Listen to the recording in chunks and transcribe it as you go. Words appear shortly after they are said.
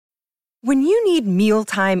When you need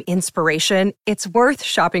mealtime inspiration, it's worth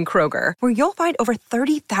shopping Kroger, where you'll find over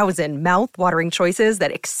 30,000 mouth-watering choices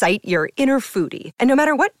that excite your inner foodie. And no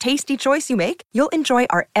matter what tasty choice you make, you'll enjoy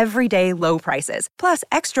our everyday low prices, plus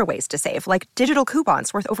extra ways to save, like digital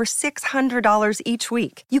coupons worth over $600 each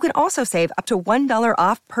week. You can also save up to $1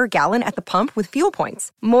 off per gallon at the pump with fuel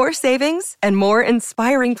points. More savings and more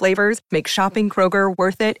inspiring flavors make shopping Kroger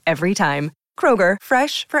worth it every time. Kroger,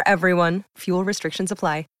 fresh for everyone. Fuel restrictions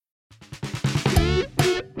apply.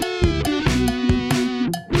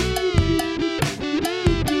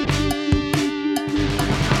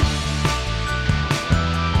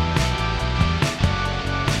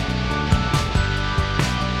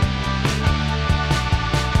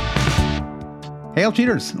 Hey, all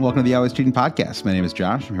cheaters. Welcome to the Always Cheating Podcast. My name is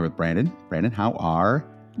Josh. I'm here with Brandon. Brandon, how are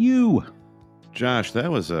you? Josh,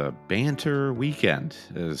 that was a banter weekend,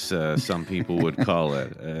 as some people would call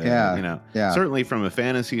it. Certainly from a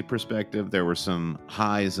fantasy perspective, there were some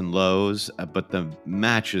highs and lows, but the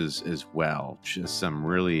matches as well. Just some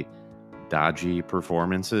really dodgy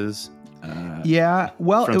performances. From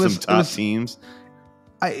some top teams.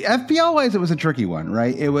 FPL wise, it was a tricky one,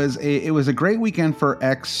 right? It was a great weekend for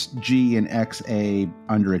XG and XA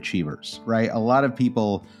underachievers, right? A lot of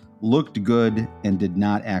people looked good and did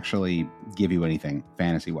not actually give you anything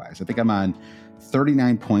fantasy wise. I think I'm on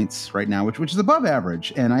 39 points right now, which is above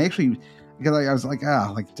average. And I actually, because I was like,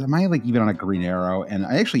 am I like even on a green arrow? And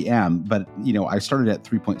I actually am, but I started at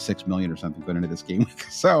 3.6 million or something going into this game week.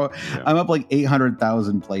 So yeah. I'm up like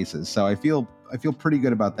 800,000 places. So I feel pretty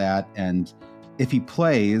good about that. And if he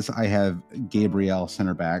plays, I have Gabriel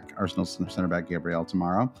center back, Arsenal center back Gabriel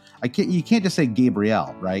tomorrow. You can't just say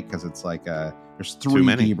Gabriel, right? Because it's like there's three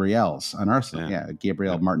Gabriels on Arsenal. Yeah,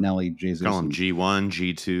 Gabriel, Martinelli, Jesus. Call him G1,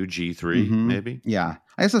 G2, G3, maybe. Yeah,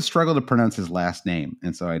 I just struggle to pronounce his last name,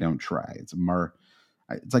 and so I don't try. It's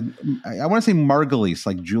like I want to say Margulies,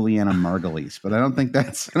 like Juliana Margulies, but I don't think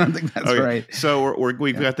that's okay. Right. So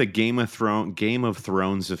we've got the Game of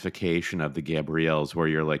Thronesification of the Gabriels, where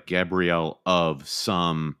you're like Gabriel of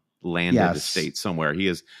some landed estate somewhere. He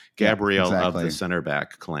is Gabriel of the center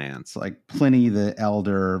back clan. It's like Pliny the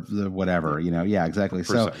Elder, the whatever. Yeah, exactly.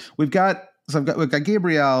 Precise. So we've got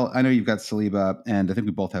Gabriel. I know you've got Saliba, and I think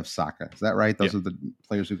we both have Saka. Is that right? Those are the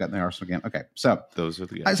players we've got in the Arsenal game. Okay, so those are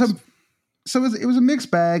the guys. So it was a mixed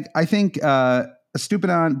bag. I think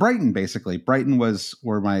Brighton basically. Brighton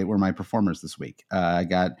were my performers this week. I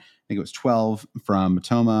think it was 12 from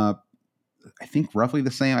Matoma. I think roughly the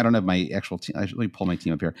same. I don't have my actual team. Let me pull my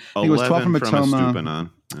team up here. I think it was 12 from Matoma.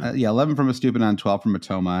 11 from Estupinan, 12 from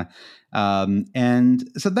Matoma. And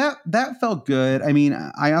so that felt good. I mean,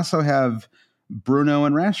 I also have Bruno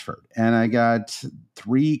and Rashford, and I got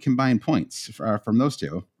 3 combined points from those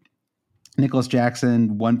two. Nicholas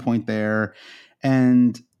Jackson, 1 point there.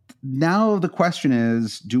 And now the question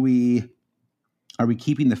is, are we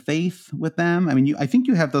keeping the faith with them? I mean, I think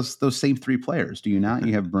you have those same 3 players, do you not?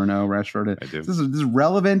 You have Bruno, Rashford. I do. This is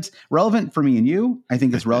relevant for me and you. I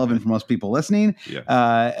think it's relevant for most people listening,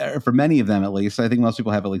 for many of them at least. I think most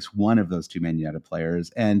people have at least one of those 2 Man United players.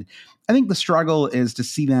 And I think the struggle is to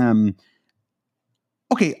see them.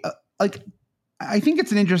 Okay, I think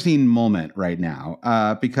it's an interesting moment right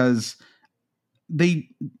now because the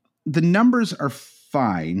numbers are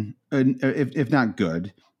fine, if not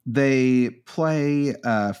good. They play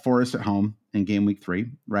Forest at home in game week 3,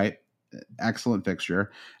 right? Excellent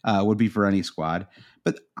fixture, would be for any squad,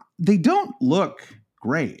 but they don't look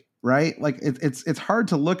great, right? Like it's hard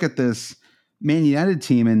to look at this Man United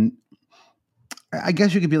team, and I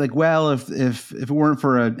guess you could be like, well, if it weren't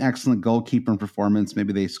for an excellent goalkeeper performance,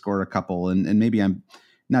 maybe they scored a couple, and maybe I'm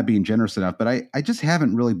not being generous enough, but I just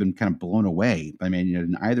haven't really been kind of blown away by Man United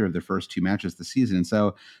in either of their first 2 matches this season. And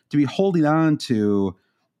so to be holding on to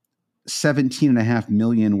 17.5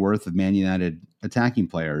 million worth of Man United attacking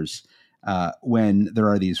players when there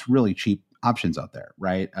are these really cheap options out there,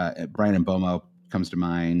 right? Brian Mbomo comes to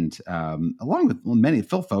mind, along with many,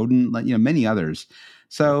 Phil Foden, many others.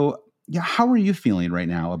 So yeah, how are you feeling right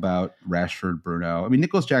now about Rashford, Bruno? I mean,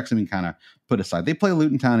 Nicholas Jackson we kind of put aside. They play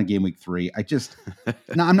Luton Town in game week 3.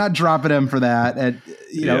 I'm not dropping him for that. And,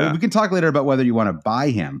 we can talk later about whether you want to buy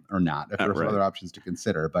him or not, if there's other options to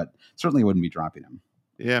consider, but certainly wouldn't be dropping him.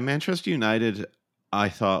 Yeah, Manchester United, I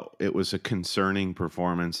thought it was a concerning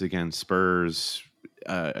performance against Spurs.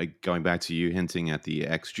 Going back to you hinting at the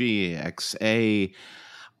XG, XA,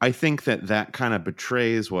 I think that kind of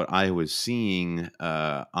betrays what I was seeing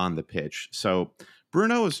on the pitch. So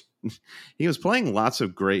Bruno was playing lots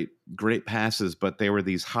of great passes, but they were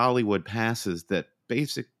these Hollywood passes that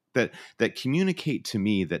communicate to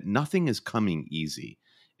me that nothing is coming easy.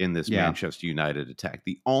 in this Manchester United attack.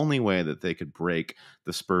 The only way that they could break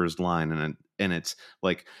the Spurs line, and it's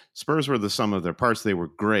like Spurs were the sum of their parts. They were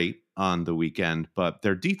great on the weekend, but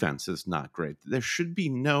their defense is not great. There should be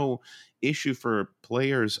no issue for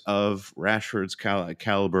players of Rashford's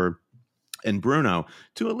caliber and Bruno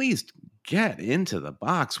to at least get into the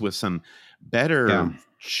box with some better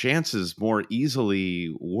chances, more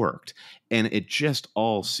easily worked. And it just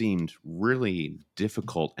all seemed really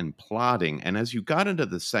difficult and plodding. And as you got into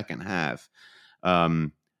the second half,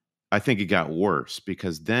 I think it got worse,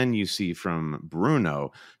 because then you see from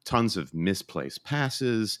Bruno tons of misplaced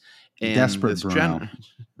passes. And desperate Bruno.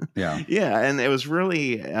 Yeah. And it was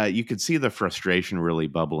really, you could see the frustration really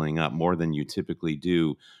bubbling up more than you typically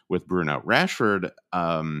do with Bruno. Rashford,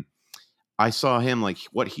 I saw him, like,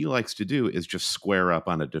 what he likes to do is just square up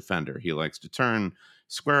on a defender. He likes to turn,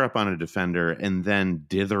 square up on a defender, and then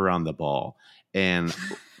dither on the ball. And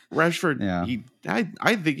Rashford,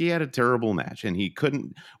 I think he had a terrible match, and he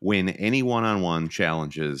couldn't win any one-on-one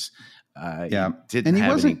challenges. He didn't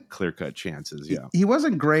have any clear-cut chances. He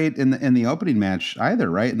wasn't great in the opening match either,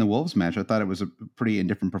 right? In the Wolves match, I thought it was a pretty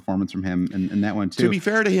indifferent performance from him in that one too. To be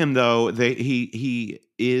fair to him, though,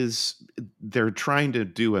 they're trying to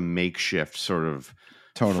do a makeshift sort of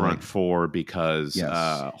front four, because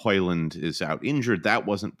Højlund is out injured. That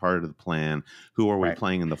wasn't part of the plan. Who are we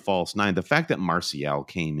playing in the false nine? The fact that Martial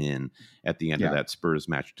came in at the end of that Spurs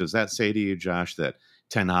match, does that say to you, Josh, that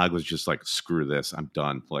Ten Hag was just like, screw this, I'm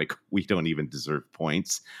done. Like, we don't even deserve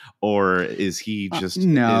points? Or is he just...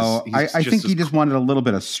 I think he just wanted a little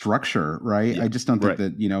bit of structure, right? I just don't think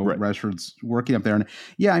that, Rashford's working up there. And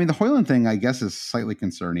the Højlund thing, I guess, is slightly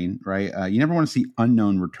concerning, right? You never want to see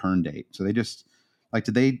unknown return date. So they just... Like,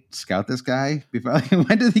 did they scout this guy before? Like,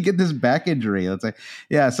 when did he get this back injury? Let's say,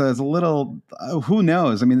 so it's a little, who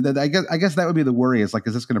knows? I mean, I guess that would be the worry, is like,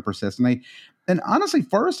 is this going to persist? And honestly,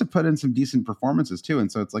 Forrest have put in some decent performances too. And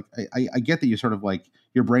so it's like, I get that you sort of like,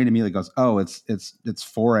 your brain immediately goes, oh, it's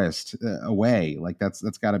Forrest away. Like that's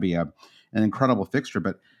got to be an incredible fixture.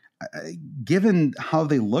 But given how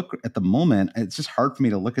they look at the moment, it's just hard for me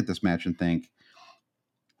to look at this match and think,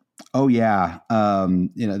 oh yeah, they're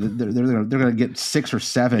going to get 6 or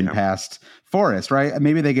 7 past Forest, right?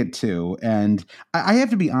 Maybe they get 2. And I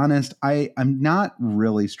have to be honest, I'm not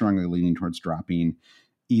really strongly leaning towards dropping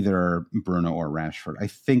either Bruno or Rashford. I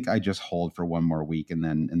think I just hold for one more week and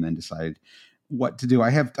then decide what to do.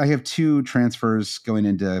 I have 2 transfers going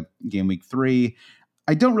into game week 3.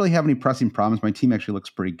 I don't really have any pressing problems. My team actually looks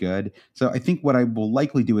pretty good. So I think what I will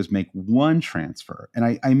likely do is make one transfer,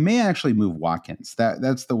 and I may actually move Watkins.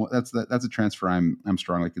 That's a transfer I'm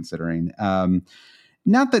strongly considering.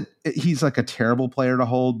 Not that he's like a terrible player to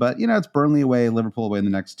hold, but it's Burnley away, Liverpool away in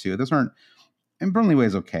the next 2. And Burnley away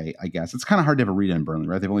is okay, I guess. It's kind of hard to have a read on Burnley,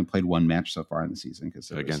 right? They've only played 1 match so far in the season because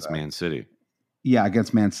against Man City. Yeah,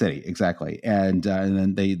 against Man City, exactly, and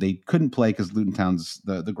then they couldn't play because Luton Town's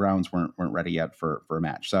the grounds weren't ready yet for a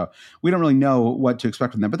match. So we don't really know what to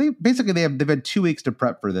expect from them. But they've had 2 weeks to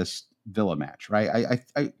prep for this Villa match, right?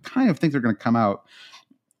 I kind of think they're going to come out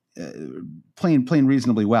playing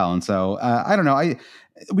reasonably well, and so I don't know.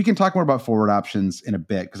 We can talk more about forward options in a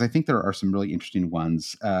bit, because I think there are some really interesting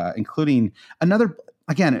ones, including another.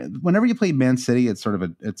 Again, whenever you play Man City, it's sort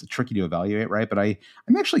of it's tricky to evaluate, right? But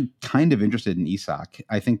I'm actually kind of interested in Isak.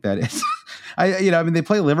 I think that it's, they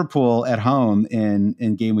play Liverpool at home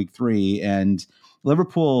in game week 3, and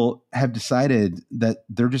Liverpool have decided that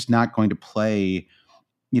they're just not going to play,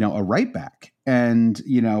 a right back, and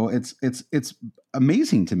it's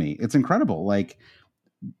amazing to me. It's incredible. Like,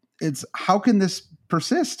 how can this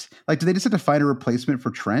persist? Like, do they just have to find a replacement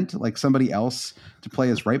for Trent, like somebody else to play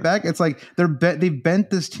as right back? It's like they've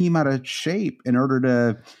bent this team out of shape in order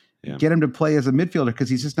to get him to play as a midfielder, because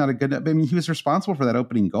he's just not a good. I mean, he was responsible for that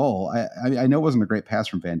opening goal. I know it wasn't a great pass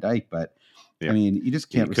from Van Dijk, but I mean, you just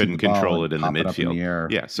can't. You couldn't control it in the midfield.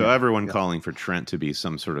 In the calling for Trent to be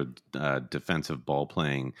some sort of defensive ball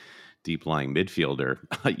playing, deep lying midfielder,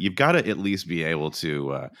 you've got to at least be able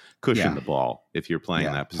to cushion the ball if you're playing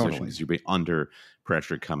in that position, because you'll be under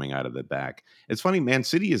pressure coming out of the back. It's funny, Man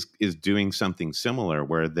City is doing something similar,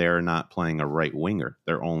 where they're not playing a right winger.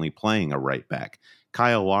 They're only playing a right back.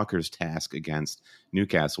 Kyle Walker's task against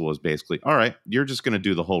Newcastle was basically, all right, you're just going to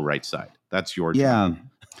do the whole right side. That's your job.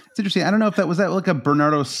 It's interesting. I don't know if that was like a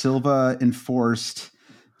Bernardo Silva enforced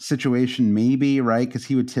situation, maybe, right? Because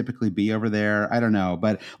he would typically be over there. I don't know,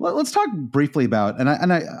 but let's talk briefly about,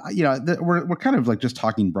 we're kind of like just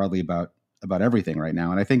talking broadly about everything right now.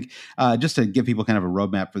 And I think just to give people kind of a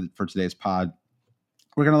roadmap for today's pod,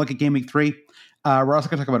 we're going to look at game week 3. We're also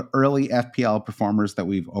going to talk about early FPL performers that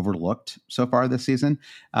we've overlooked so far this season.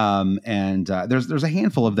 And there's a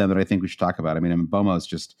handful of them that I think we should talk about. I mean, Bomo's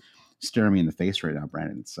just staring me in the face right now,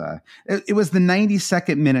 Brandon. It was the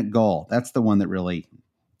 92nd minute goal. That's the one that really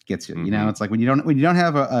gets you. Mm-hmm. You know, it's like when you don't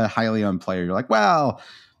have a highly owned player, you're like, well,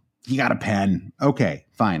 he got a pen. Okay,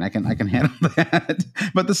 fine. I can handle that.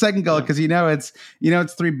 But the second goal, because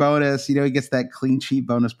it's 3 bonus. He gets that clean sheet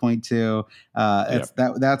bonus point too. That's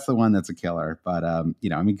the one that's a killer. But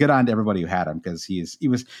good on to everybody who had him, because he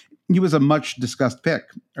was a much discussed pick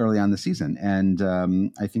early on the season,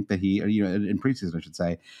 and I think that he in preseason, I should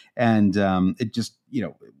say, and it just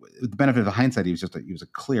with the benefit of the hindsight, he was a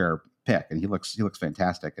clear pick, and he looks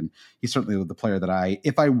fantastic, and he's certainly the player that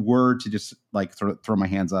if I were to just like throw my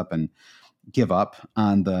hands up and give up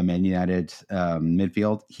on the Man United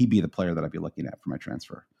midfield, he'd be the player that I'd be looking at for my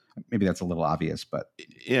transfer. Maybe that's a little obvious, but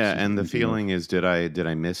yeah. And the feeling is, did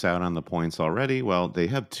I miss out on the points already? Well, they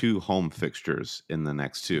have 2 home fixtures in the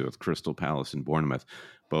next 2 with Crystal Palace and Bournemouth,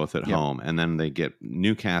 both at home, and then they get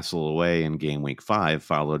Newcastle away in game week 5,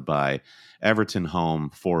 followed by Everton home,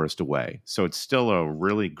 Forest away. So it's still a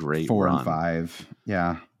really great 4 run. and 5,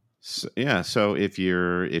 yeah. So if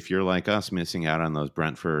you're like us, missing out on those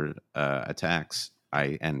Brentford attacks,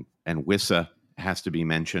 and Wissa has to be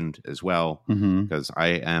mentioned as well, because I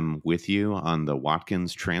am with you on the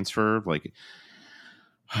Watkins transfer. Like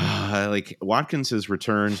Watkins has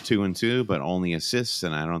returned 2-2, but only assists,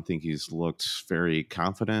 and I don't think he's looked very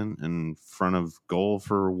confident in front of goal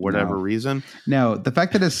for whatever reason. No, the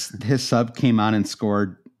fact that his sub came on and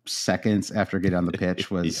scored seconds after getting on the pitch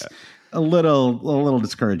was a little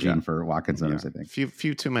discouraging for Watkins owners. I think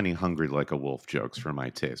few too many hungry like a wolf jokes for my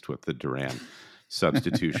taste with the Duran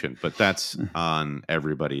substitution, but that's on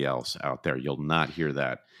everybody else out there. You'll not hear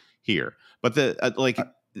that here. But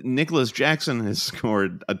Nicholas Jackson has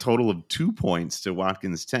scored a total of 2 points to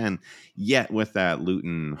Watkins' 10. Yet with that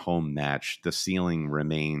Luton home match, the ceiling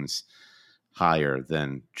remains higher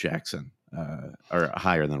than Jackson, or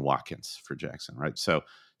higher than Watkins for Jackson, right? So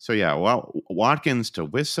yeah, well, Watkins to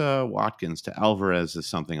Wissa, Watkins to Alvarez is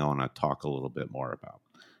something I want to talk a little bit more about.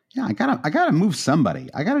 Yeah, I gotta move somebody.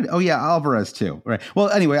 Alvarez too. Right. Well,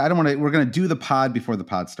 anyway, we're gonna do the pod before the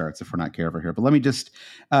pod starts if we're not careful here. But let me just,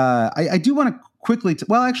 I do want to quickly.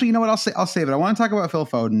 Actually, you know what? I'll save it. I want to talk about Phil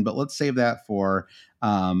Foden, but let's save that for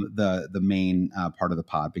the main part of the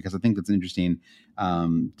pod, because I think that's an interesting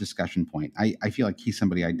discussion point. I feel like he's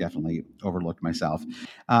somebody I definitely overlooked myself.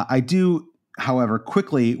 I do, however,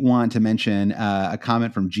 quickly want to mention a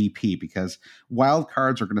comment from GP, because wild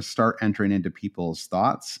cards are going to start entering into people's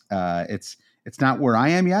thoughts. It's not where I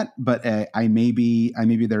am yet, but I may be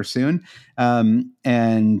there soon. I'm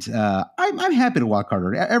happy to wild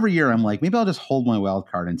card. Every year I'm like, maybe I'll just hold my wild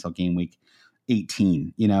card until game week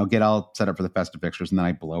 18, get all set up for the festive fixtures, and then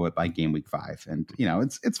I blow it by game week 5. And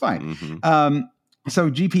it's fine. Mm-hmm.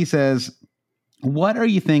 So GP says, what do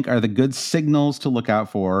you think are the good signals to look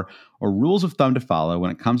out for or rules of thumb to follow when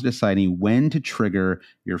it comes to deciding when to trigger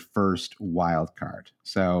your first wild card?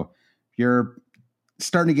 So if you're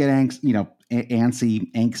starting to get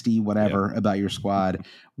angsty, whatever, about your squad,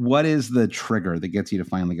 what is the trigger that gets you to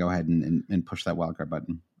finally go ahead and push that wild card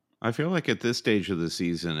button? I feel like at this stage of the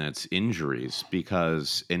season, it's injuries,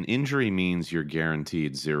 because an injury means you're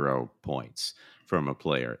guaranteed 0 points from a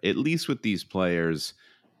player. At least with these players,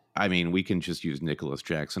 I mean, we can just use Nicholas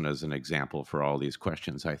Jackson as an example for all these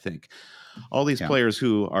questions. I think all these players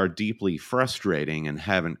who are deeply frustrating and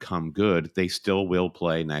haven't come good, they still will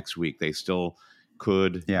play next week. They still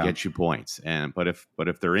could get you points. But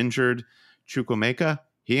if they're injured, Chukwuemeka,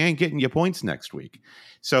 he ain't getting you points next week.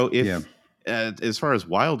 So as far as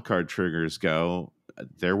wild card triggers go,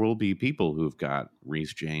 there will be people who've got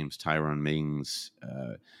Reece James, Tyrone Mings,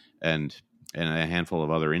 and a handful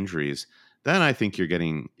of other injuries. Then I think you're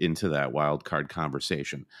getting into that wild card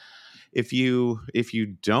conversation. If you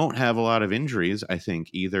don't have a lot of injuries, I think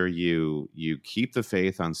either you keep the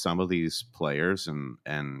faith on some of these players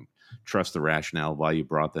and trust the rationale why you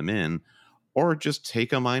brought them in, or just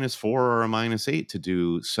take a -4 or a -8 to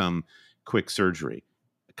do some quick surgery.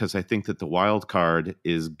 Because I think that the wild card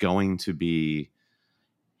is going to be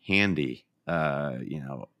handy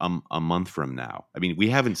a month from now. I mean, we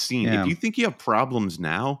haven't seen, if you think you have problems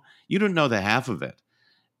now, you don't know the half of it.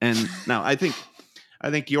 And now I think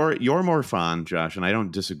you're more fond, Josh, and I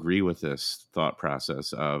don't disagree with this thought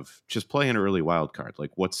process of just play an early wild card.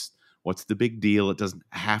 Like what's the big deal? It doesn't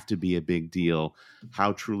have to be a big deal.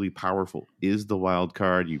 How truly powerful is the wild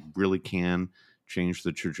card? You really can change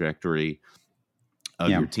the trajectory of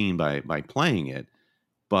your team by playing it.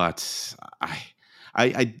 But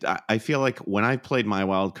I feel like when I played my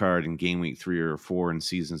wild card in game week 3 or 4 in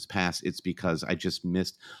seasons past, it's because I just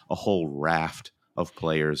missed a whole raft of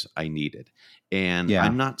players I needed. And Yeah.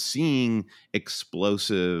 I'm not seeing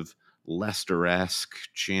explosive Leicester-esque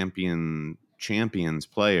champions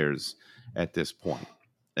players at this point.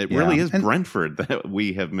 It really is Brentford that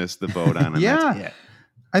we have missed the boat on. And yeah. that's it.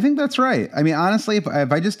 I think that's right. I mean, honestly, if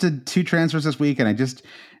I just did 2 transfers this week and I just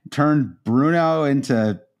turned Bruno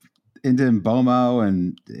into Mbomo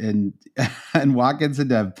and Watkins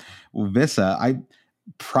into Vissa, I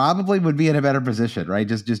probably would be in a better position, right?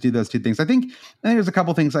 Just do those 2 things. I think there's a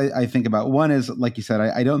couple things I think about. One is, like you said,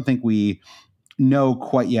 I don't think we know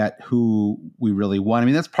quite yet who we really want. I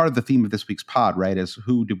mean, that's part of the theme of this week's pod, right? Is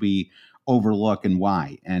who do we overlook and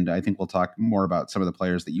why? And I think we'll talk more about some of the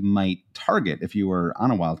players that you might target if you were on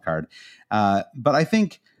a wild card. But I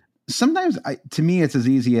think sometimes, to me, it's as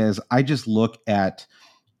easy as I just look at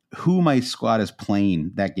who my squad is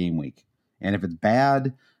playing that game week, and if it's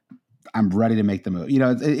bad, I'm ready to make the move.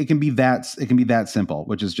 It can be that simple,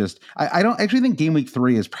 which is just, I don't actually think game week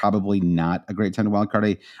 3 is probably not a great time to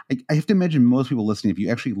wildcard. I have to imagine most people listening, if you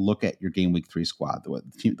actually look at your game week 3 squad,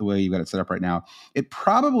 the way you've got it set up right now, it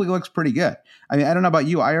probably looks pretty good. I mean, I don't know about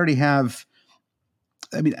you. I have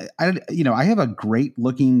a great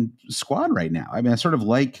looking squad right now. I mean, I sort of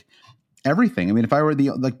like everything. I mean, if I were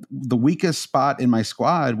the weakest spot in my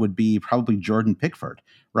squad would be probably Jordan Pickford,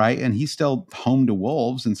 right? And he's still home to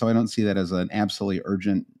Wolves, and so I don't see that as an absolutely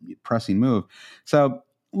urgent, pressing move. So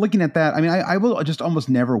looking at that, I mean, I will just almost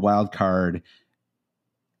never wild card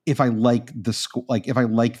if I like the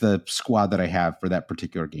squad that I have for that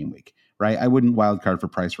particular game week, right? I wouldn't wild card for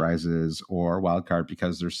price rises or wild card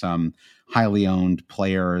because there's some highly owned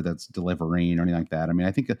player that's delivering or anything like that. I mean,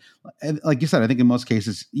 I think, like you said, I think in most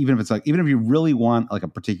cases, even if you really want like a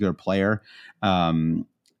particular player,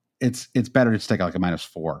 it's better to just take like a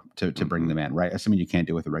 -4 to bring them in, right? Assuming you can't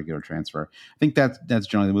do it with a regular transfer. I think that's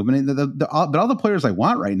generally the movement. But all the players I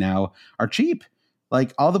want right now are cheap.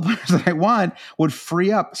 Like all the players that I want would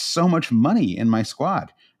free up so much money in my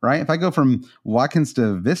squad, right? If I go from Watkins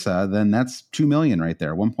to Vissa, then that's 2 million right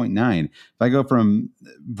there, 1.9. If I go from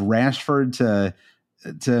Rashford to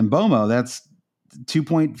Mbomo, that's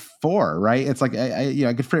 2.4, right? It's like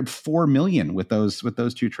I could free up 4 million with those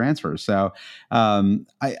 2 transfers. So I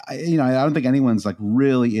don't think anyone's like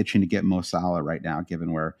really itching to get Mo Salah right now,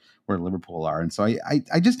 given where Liverpool are. And so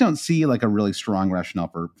I just don't see like a really strong rationale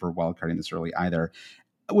for wildcarding this early either.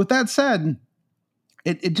 With that said,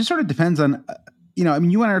 it just sort of depends on, I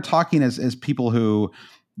mean, you and I are talking as people who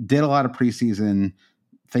did a lot of preseason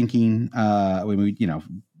thinking, this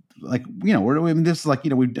is like,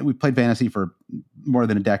 we played fantasy for more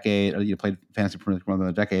than a decade, or played fantasy for more than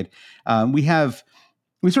a decade.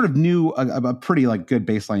 We sort of knew a pretty like good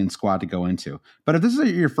baseline squad to go into. But if this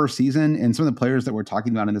is your first season and some of the players that we're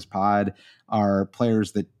talking about in this pod are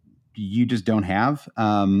players that you just don't have,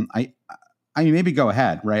 I mean, maybe go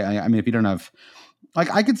ahead, right? I mean, if you don't have,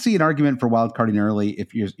 like, I could see an argument for wildcarding early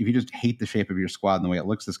if you just hate the shape of your squad and the way it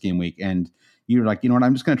looks this game week, and you're like,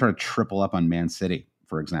 I'm just going to try to triple up on Man City,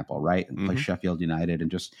 for example, right? And play Sheffield United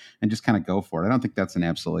and just kind of go for it. I don't think that's an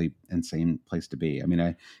absolutely insane place to be. I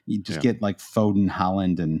mean, you just get like Foden,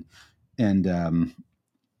 Holland, and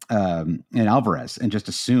Alvarez, and just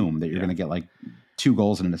assume that you're going to get like 2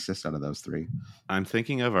 goals and an assist out of those 3. I'm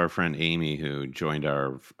thinking of our friend Amy, who joined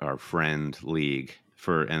our friend league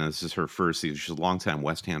and this is her first season. She's a longtime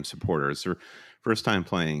West Ham supporter. It's her first time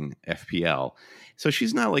playing FPL. So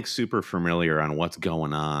she's not like super familiar on what's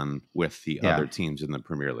going on with the other teams in the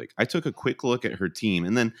Premier League. I took a quick look at her team,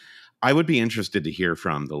 and then I would be interested to hear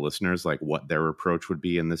from the listeners, like what their approach would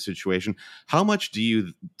be in this situation. How much do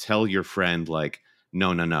you tell your friend, like,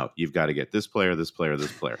 no, you've got to get this player, this player,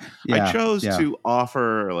 this player? I chose to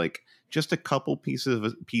offer like just a couple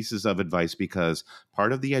pieces of advice, because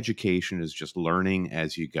part of the education is just learning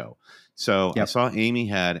as you go. So I saw Amy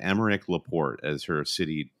had Emerick Laporte as her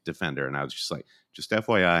City defender, and I was just like, just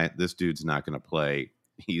FYI, this dude's not going to play.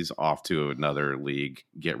 He's off to another league.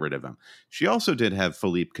 Get rid of him. She also did have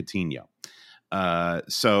Philippe Coutinho. I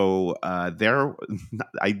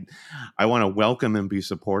want to welcome and be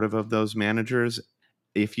supportive of those managers.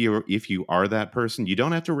 If you are that person, you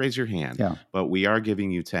don't have to raise your hand, but we are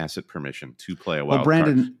giving you tacit permission to play a wild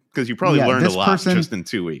card, because you probably learned a lot just in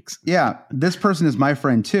 2 weeks. Yeah, this person is my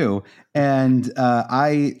friend too, and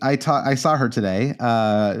I saw her today,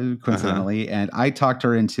 coincidentally, and I talked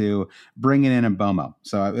her into bringing in Mbomo.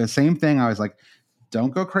 So the same thing. I was like,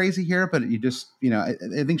 don't go crazy here, but you just, I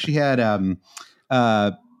think she had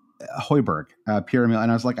Hoiberg, Pierre Emile,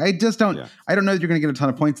 and I was like, I don't know that you're going to get a ton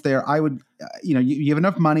of points there. I would, you have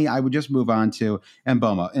enough money. I would just move on to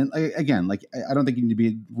Mboma. And again, like, I don't think you need to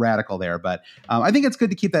be radical there, but I think it's good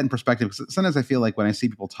to keep that in perspective, because sometimes I feel like when I see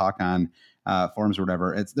people talk on forums or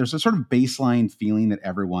whatever, there's a sort of baseline feeling that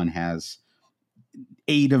everyone has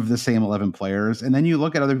 8 of the same 11 players, and then you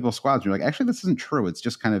look at other people's squads and you're like, actually, this isn't true. It's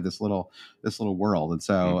just kind of this little world. And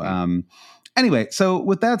so anyway, so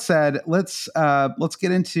with that said, let's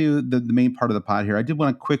get into the main part of the pod here. I did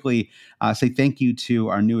want to quickly say thank you to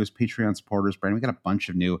our newest Patreon supporters, Brandon. We got a bunch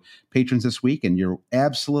of new patrons this week, and you're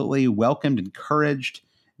absolutely welcomed, encouraged,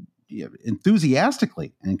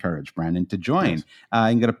 enthusiastically encouraged, Brandon, to join. Yes. You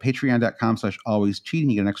can go to patreon.com/alwayscheating.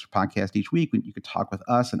 You get an extra podcast each week when you could talk with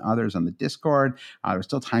us and others on the Discord. There's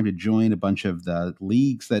still time to join a bunch of the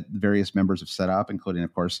leagues that various members have set up, including,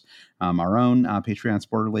 of course, our own Patreon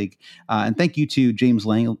supporter league. And thank you to James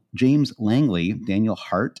Langley, Daniel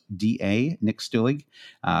Hart, D.A., Nick Stulig,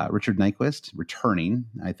 Richard Nyquist, returning.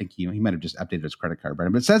 I think he might have just updated his credit card,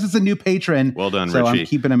 Brandon, but it says it's a new patron. Well done, so Richie. I'm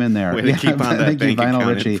keeping him in there. Way to keep on that bank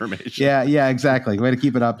account information. Yeah, exactly. Way to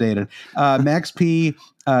keep it updated. Max P,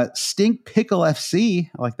 Stink Pickle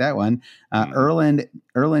FC, I like that one. Erland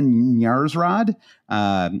Nyarsrod,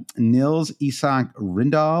 Nils Isak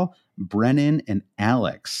Rindal, Brennan and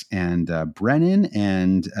Alex. And Brennan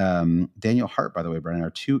and Daniel Hart, by the way, Brennan,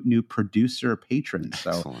 are 2 new producer patrons.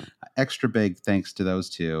 So excellent. Extra big thanks to those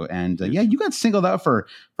 2. And you got singled out for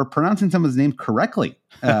pronouncing someone's name correctly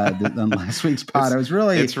on last week's pod. It's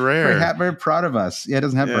rare. Very proud of us. Yeah, it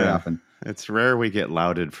doesn't happen very often. It's rare we get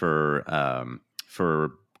lauded for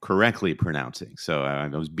correctly pronouncing. So I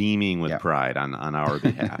was beaming with pride on our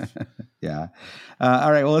behalf. Yeah.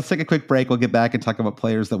 All right. Well, let's take a quick break. We'll get back and talk about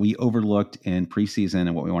players that we overlooked in preseason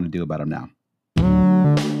and what we want to do about them now.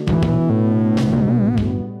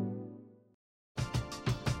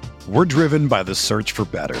 We're driven by the search for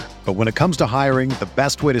better. But when it comes to hiring, the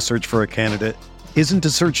best way to search for a candidate isn't to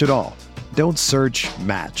search at all. Don't search,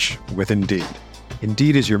 match with Indeed.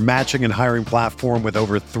 Indeed is your matching and hiring platform with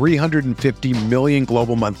over 350 million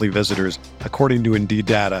global monthly visitors, according to Indeed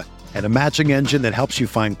data, and a matching engine that helps you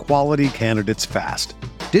find quality candidates fast.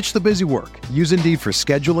 Ditch the busy work. Use Indeed for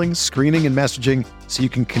scheduling, screening, and messaging so you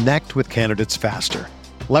can connect with candidates faster.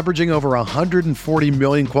 Leveraging over 140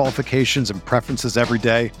 million qualifications and preferences every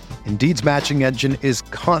day, Indeed's matching engine is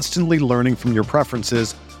constantly learning from your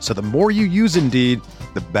preferences, so the more you use Indeed,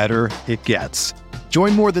 the better it gets.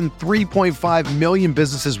 Join more than 3.5 million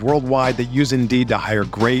businesses worldwide that use Indeed to hire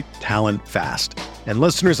great talent fast. And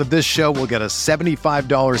listeners of this show will get a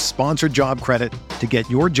 $75 sponsored job credit to get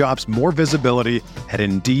your jobs more visibility at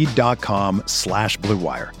Indeed.com/Blue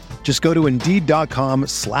Wire. Just go to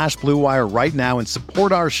Indeed.com/Blue Wire right now and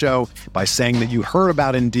support our show by saying that you heard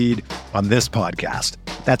about Indeed on this podcast.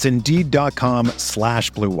 That's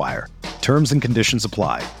Indeed.com/Blue Wire. Terms and conditions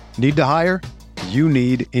apply. Need to hire? You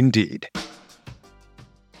need Indeed.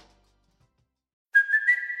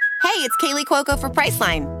 Hey, it's Kaylee Cuoco for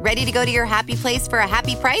Priceline. Ready to go to your happy place for a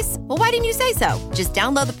happy price? Well, why didn't you say so? Just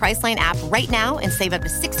download the Priceline app right now and save up to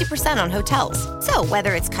 60% on hotels. So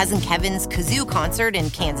whether it's Cousin Kevin's Kazoo Concert in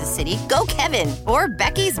Kansas City, go Kevin, or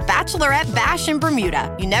Becky's Bachelorette Bash in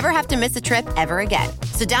Bermuda, you never have to miss a trip ever again.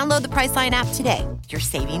 So download the Priceline app today. Your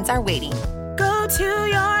savings are waiting. Go to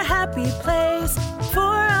your happy place for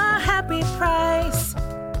a happy price.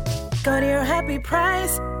 Go to your happy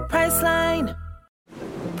price, Priceline.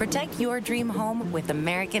 Protect your dream home with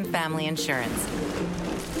American Family Insurance.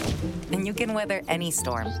 And you can weather any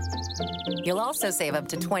storm. You'll also save up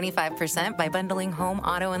to 25% by bundling home,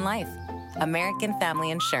 auto, and life. American Family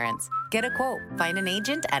Insurance. Get a quote. Find an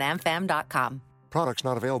agent at amfam.com. Products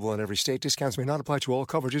not available in every state. Discounts may not apply to all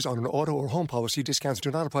coverages on an auto or home policy. Discounts do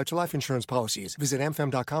not apply to life insurance policies. Visit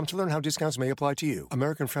amfam.com to learn how discounts may apply to you.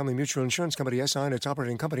 American Family Mutual Insurance Company, SI, and its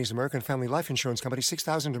operating companies, American Family Life Insurance Company,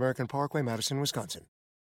 6000 American Parkway, Madison, Wisconsin.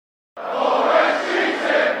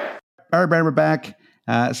 All right, Brian, we're back.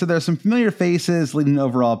 So there's some familiar faces leading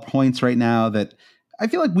overall points right now that I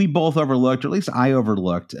feel like we both overlooked, or at least I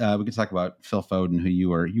overlooked. We could talk about Phil Foden, who you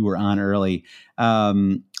were on early.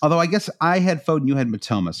 Although I guess I had Foden, you had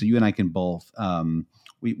Matoma, so you and I can both.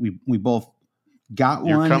 We both got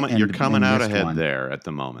one. You're coming out ahead one there at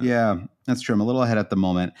the moment. Yeah, that's true. I'm a little ahead at the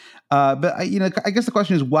moment. But I guess the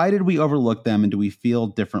question is, why did we overlook them, and do we feel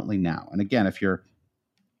differently now? And again, if you've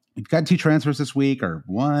got 2 transfers this week or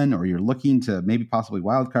 1, or you're looking to maybe possibly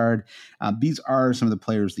wild card, these are some of the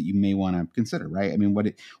players that you may want to consider, right? I mean, what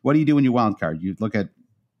do you do when you wild card? You look at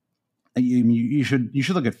you should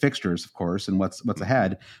look at fixtures, of course, and what's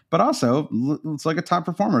ahead, but also let's look at top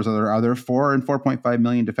performers. Are there 4 and 4.5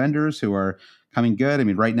 million defenders who are coming good? I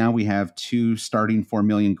mean, right now we have 2 starting 4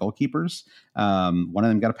 million goalkeepers. One of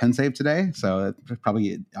them got a pen save today, so it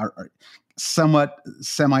probably somewhat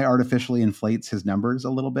semi-artificially inflates his numbers a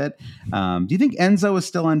little bit. Do you think Enzo is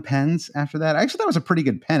still on pens after that? I actually thought it was a pretty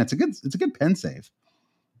good pen. It's a good pen save.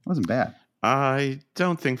 It wasn't bad. I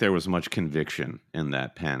don't think there was much conviction in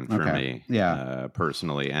that pen for me,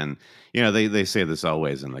 personally. And, they say this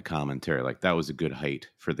always in the commentary, like that was a good height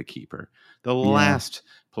for the keeper. The last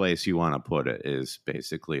place you want to put it is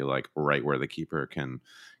basically like right where the keeper can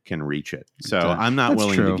reach it. So I'm not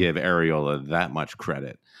willing to give Areola that much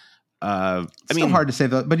credit. It's still hard to say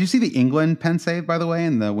though. But you see the England pen save, by the way,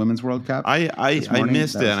 in the Women's World Cup? I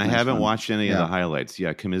missed it, and I haven't watched any of the highlights.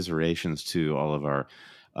 Yeah, commiserations to all of our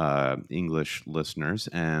English listeners,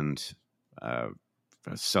 and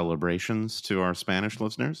celebrations to our Spanish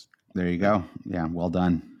listeners. There you go. Yeah, well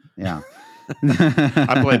done. Yeah.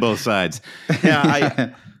 I play both sides.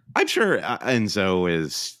 Yeah, I'm sure Enzo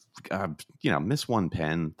is, miss one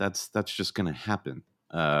pen. That's just going to happen.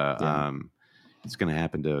 It's going to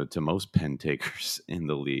happen to most pen takers in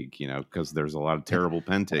the league, because there's a lot of terrible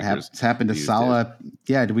pen takers. It's happened to Salah.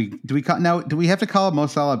 Yeah. Do we have to call Mo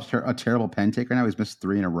Salah a terrible pen taker now? He's missed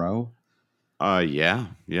 3 in a row. Yeah,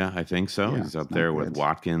 I think so. Yeah, he's up there with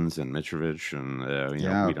Watkins and Mitrovic, and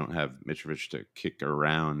we don't have Mitrovic to kick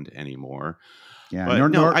around anymore. Yeah, but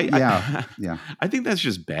I think that's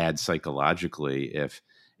just bad psychologically. If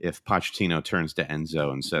Pochettino turns to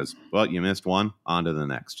Enzo and says, "Well, you missed one, on to the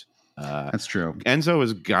next." That's true. Enzo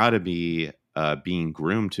has got to be being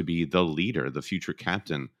groomed to be the leader, the future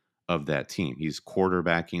captain of that team. He's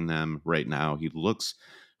quarterbacking them right now. He looks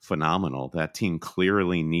phenomenal. That team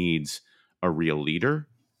clearly needs a real leader,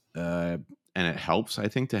 and it helps, I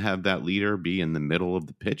think, to have that leader be in the middle of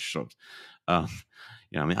the pitch. So,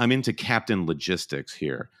 I'm into captain logistics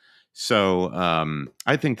here. So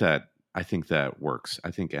I think that works. I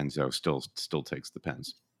think Enzo still takes the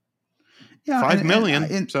pens. Yeah, 5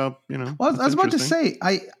 million. Well, I was about to say,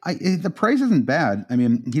 the price isn't bad. I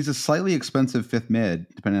mean, he's a slightly expensive 5th mid,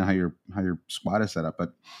 depending on how your squad is set up,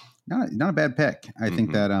 but not a bad pick. I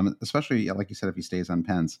think that, especially like you said, if he stays on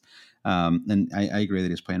pens, and I agree that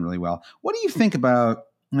he's playing really well. What do you think about?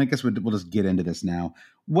 And I guess we'll just get into this now.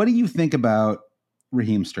 What do you think about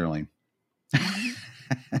Raheem Sterling?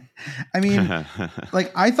 I mean,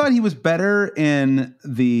 like I thought he was better in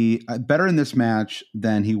this match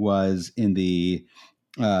than he was in the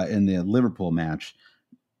Liverpool match,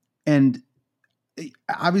 and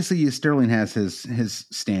obviously Sterling has his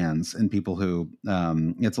stands and people who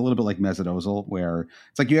it's a little bit like Mesut Ozil, where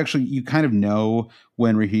it's like you kind of know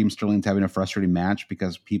when Raheem Sterling's having a frustrating match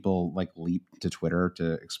because people like leap to Twitter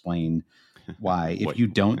to explain why. If you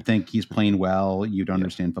don't think he's playing well, you don't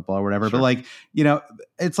understand football or whatever. Sure. But like,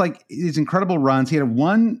 it's like these incredible runs. He had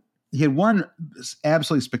one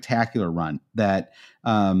absolutely spectacular run that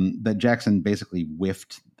Jackson basically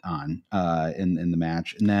whiffed on in the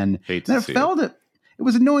match. And then it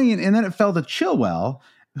was annoying. And then it fell to Chilwell,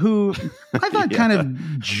 who I thought kind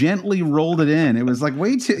of gently rolled it in. It was like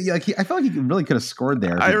way too, I felt like he really could have scored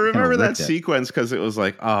there. I remember that sequence because it was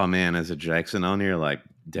like, oh man, as a Jackson owner, you're like,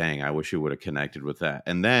 dang, I wish you would have connected with that.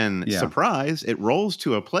 And then, surprise, it rolls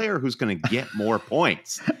to a player who's going to get more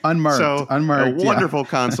points. Unmarked. A wonderful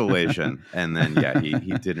consolation. And then, he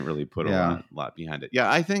didn't really put a lot behind it. Yeah,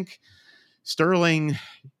 I think Sterling,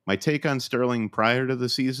 my take on Sterling prior to the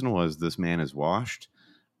season was this man is washed.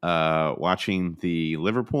 Watching the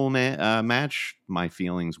Liverpool match, my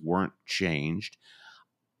feelings weren't changed.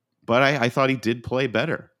 But I thought he did play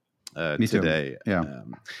better today. Yeah.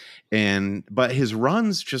 But his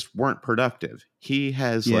runs just weren't productive. He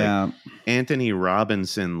has like Anthony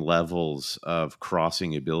Robinson levels of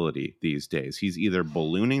crossing ability these days. He's either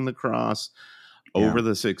ballooning the cross over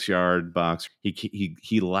the 6-yard box.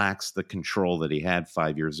 He lacks the control that he had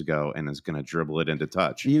 5 years ago and is going to dribble it into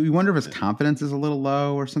touch. You wonder if his confidence is a little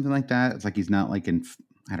low or something like that. It's like he's not like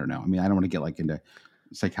I don't know. I mean, I don't want to get like into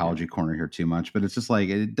psychology corner here too much, but it's just like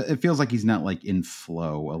it feels like he's not like in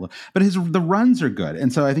flow. But the runs are good,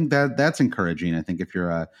 and so I think that's encouraging. I think if you're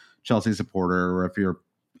a Chelsea supporter or if you're,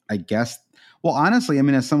 I guess, well, honestly, I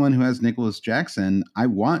mean, as someone who has Nicholas Jackson, I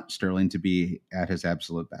want Sterling to be at his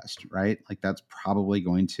absolute best, right? Like that's probably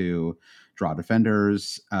going to draw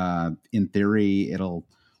defenders. In theory,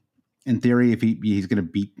 if he's going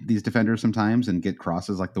to beat these defenders sometimes and get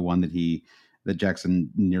crosses like the one that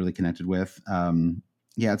Jackson nearly connected with.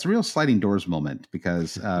 It's a real sliding doors moment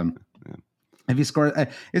because If he scored,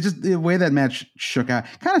 it's just the way that match shook out,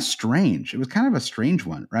 kind of strange. It was kind of a strange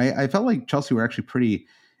one, right? I felt like Chelsea were actually pretty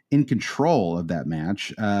in control of that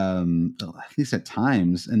match, at least at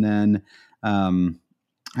times. And then,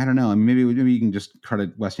 I don't know. I mean, maybe you can just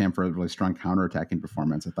credit West Ham for a really strong counterattacking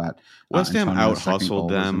performance. I thought West Ham Antonio's second out-hustled goal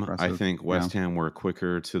was them. impressive. I think West Ham were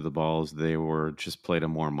quicker to the balls. They were just played a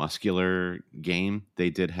more muscular game. They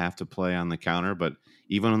did have to play on the counter, but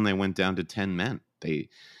even when they went down to 10 men, they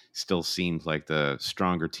still seemed like the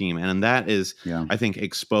stronger team. And that is, I think,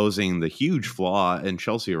 exposing the huge flaw in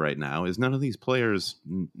Chelsea right now is none of these players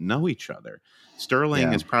know each other.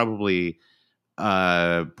 Sterling is probably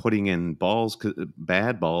putting in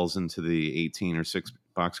bad balls into the 18 or 6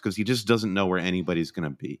 box because he just doesn't know where anybody's going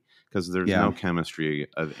to be because there's no chemistry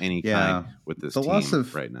of any kind with this team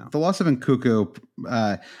right now. The loss of Nkunku,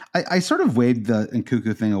 I sort of weighed the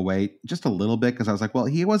Nkunku thing away just a little bit because I was like, well,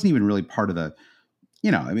 he wasn't even really part of the,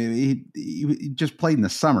 I mean, he just played in the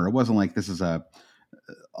summer. It wasn't like this is the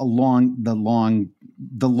long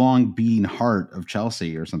beating heart of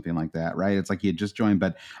Chelsea or something like that, right? It's like he had just joined,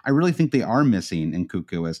 but I really think they are missing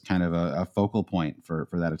Nkunku as kind of a focal point for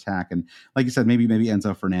that attack. And like you said, maybe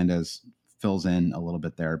Enzo Fernandez fills in a little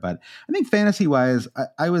bit there. But I think fantasy wise,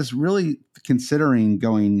 I was really considering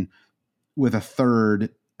going with a third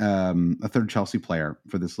Chelsea player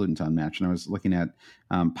for this Luton Town match. And I was looking at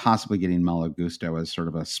possibly getting Malo Gusto as sort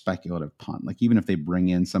of a speculative punt. Like even if they bring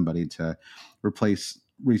in somebody to replace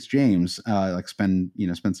Reece James, like spend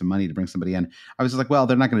some money to bring somebody in. I was just like, well,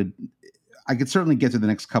 they're not going to, I could certainly get to the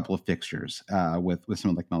next couple of fixtures with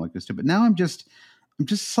someone like Malo Gusto. But now I'm just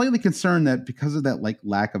slightly concerned that because of that like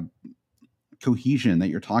lack of cohesion that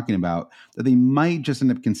you're talking about, that they might just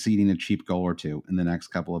end up conceding a cheap goal or two in the next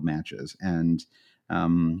couple of matches. And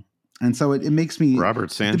so it makes me.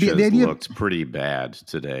 Robert Sanchez looked pretty bad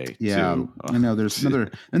today. Yeah, too. I know. There's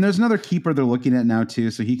another keeper they're looking at now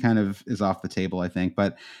too. So he kind of is off the table, I think.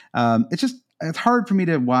 But it's hard for me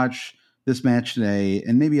to watch this match today.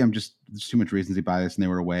 And maybe there's too much recency bias and they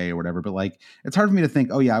were away or whatever. But like, it's hard for me to think,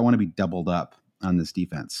 oh yeah, I want to be doubled up on this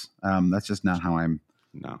defense. That's just not how I'm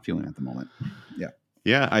feeling at the moment.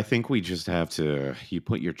 Yeah. I think we just have to. You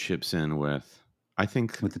put your chips in with. I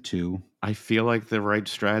think with the two. I feel like the right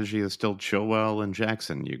strategy is still Chilwell and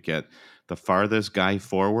Jackson. You get the farthest guy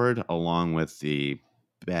forward along with the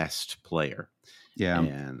best player. Yeah.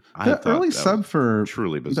 And I thought early sub for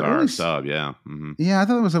truly bizarre sub. Yeah. Mm-hmm. Yeah. I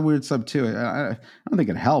thought it was a weird sub too. I don't think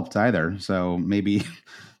it helped either. So maybe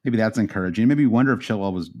that's encouraging. Maybe wonder if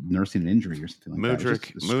Chilwell was nursing an injury or something like that.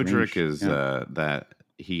 Mudryk is that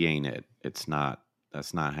he ain't it. It's not.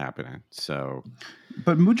 That's not happening. So,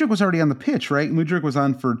 but Mudryk was already on the pitch, right? Mudryk was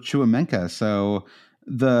on for Chukwuemeka. So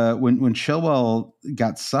when Chilwell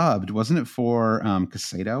got subbed, wasn't it for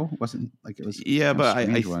Caicedo? Wasn't like it was? Yeah, but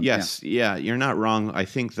you're not wrong. I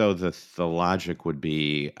think though the logic would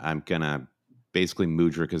be basically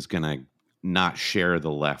Mudryk is gonna not share the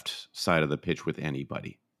left side of the pitch with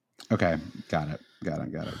anybody. Okay, got it.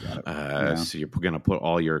 So you're going to put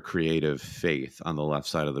all your creative faith on the left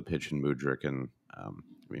side of the pitch in Mudryk, and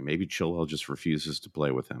maybe Chilwell just refuses to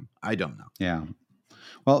play with him. I don't know. Yeah.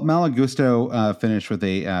 Well, Malo Gusto finished with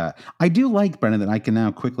a. I do like, Brendan, that I can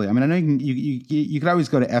now quickly. I mean, I know you could always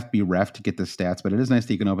go to FB Ref to get the stats, but it is nice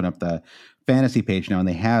that you can open up the fantasy page now, and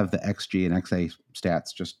they have the XG and XA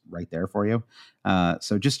stats just right there for you.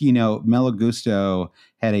 So just Malo Gusto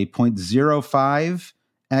had a 0.05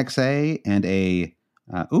 XA and a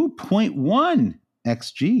 0.1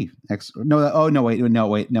 XG.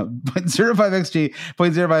 0.05 XG,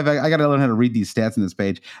 0.05. I got to learn how to read these stats in this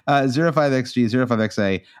page. 0.5 XG,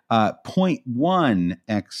 0.5 XA, 0.1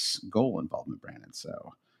 X goal involvement, Brandon.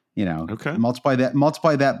 So, okay. multiply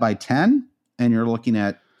that by 10 and you're looking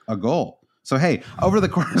at a goal. So hey, over the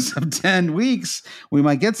course of 10 weeks, we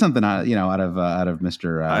might get something out of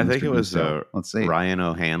Mr. I think Mr. it was let's see, Ryan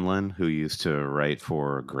O'Hanlon, who used to write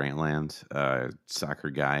for Grantland, soccer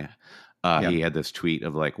guy. He had this tweet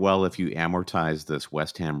of like, well, if you amortize this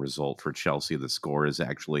West Ham result for Chelsea, the score is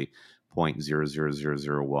actually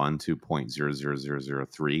 0.00001 to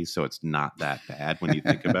 0.00003. So it's not that bad when you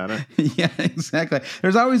think about it. Yeah, exactly.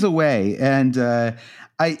 There's always a way. And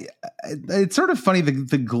it's sort of funny,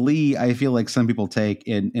 the glee I feel like some people take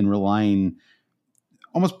in relying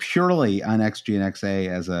almost purely on XG and XA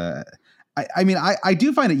as I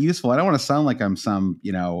do find it useful. I don't want to sound like I'm some,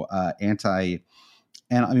 anti.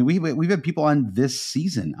 And I mean, we've had people on this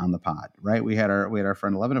season on the pod, right? We had our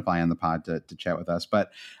friend Levenify on the pod to chat with us,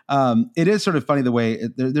 but it is sort of funny the way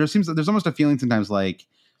there's almost a feeling sometimes like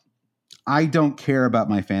I don't care about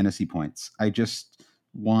my fantasy points. I just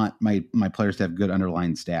want my players to have good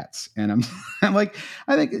underlying stats. And I'm like,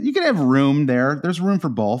 I think you can have room there. There's room for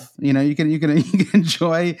both. You know, you can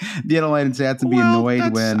enjoy the underlying stats and be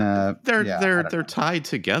annoyed when they're tied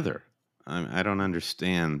together. I don't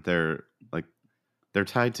understand. They're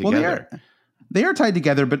tied together. Well, they are tied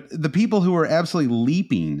together, but the people who are absolutely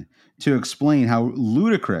leaping to explain how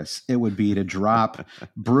ludicrous it would be to drop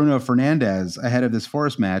Bruno Fernandes ahead of this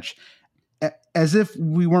Forest match, as if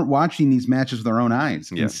we weren't watching these matches with our own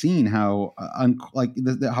eyes and seeing how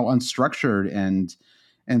how unstructured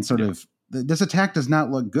and sort of this attack does not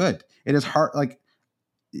look good. It is hard. Like,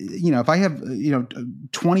 you know, if I have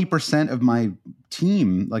 20% of my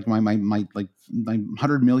team, like my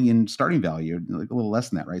 100 million starting value, like a little less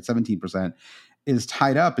than that, right? 17% is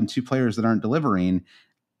tied up in two players that aren't delivering.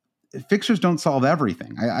 Fixtures don't solve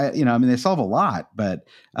everything. They solve a lot, but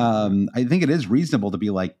I think it is reasonable to be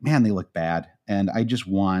like, man, they look bad. And I just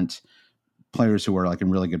want players who are like in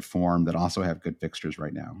really good form that also have good fixtures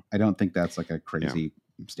right now. I don't think that's like a crazy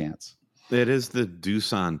stance. It is the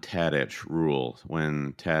Dusan Tadic rule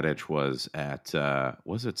when Tadic was at,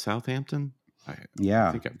 was it Southampton? I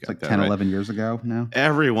think I've got like 10, 11 years ago now.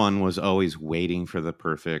 Everyone was always waiting for the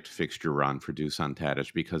perfect fixture run for Dusan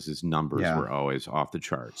Tadic because his numbers were always off the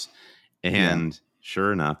charts. And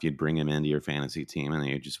sure enough, you'd bring him into your fantasy team and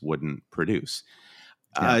he just wouldn't produce.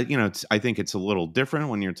 I think it's a little different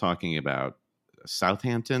when you're talking about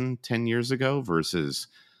Southampton 10 years ago versus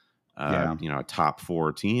a top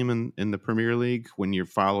 4 team in the Premier League. When you're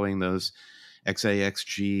following those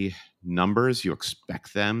XAXG numbers, you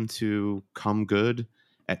expect them to come good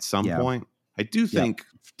at some point. I do think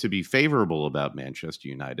to be favorable about Manchester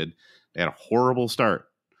United, they had a horrible start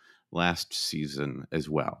last season as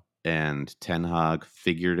well. And Ten Hag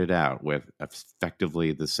figured it out with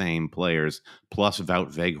effectively the same players plus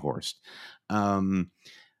Wout Weghorst.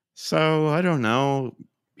 So I don't know.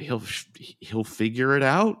 He'll figure it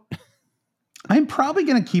out. I'm probably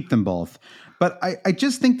going to keep them both, but I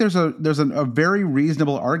just think there's a very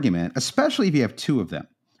reasonable argument, especially if you have two of them,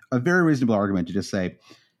 a very reasonable argument to just say,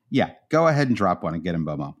 yeah, go ahead and drop one and get him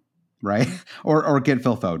Bomo, right? or get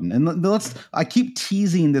Phil Foden. And I keep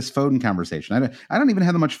teasing this Foden conversation. I don't even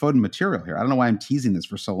have that much Foden material here. I don't know why I'm teasing this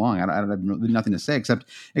for so long. I have nothing to say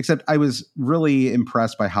except I was really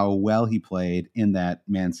impressed by how well he played in that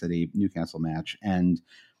Man City Newcastle match. And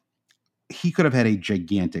he could have had a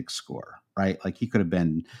gigantic score, right? Like he could have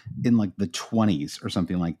been in like the 20s or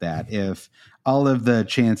something like that if all of the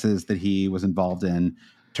chances that he was involved in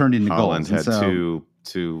turned into Holland goals. Had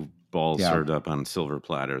two balls served up on silver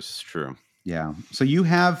platters. It's true. Yeah. So you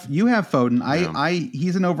have Foden.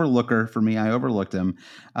 He's an overlooker for me. I overlooked him.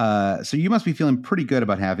 So you must be feeling pretty good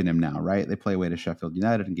about having him now, right? They play away to Sheffield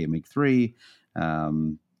United in game week 3. What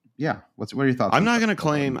are your thoughts? I'm not going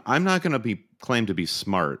to claim to be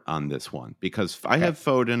smart on this one because I have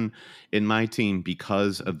Foden in my team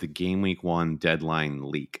because of the game week 1 deadline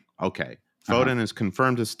leak. Okay. Foden is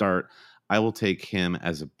confirmed to start. I will take him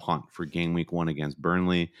as a punt for game week 1 against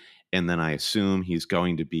Burnley. And then I assume he's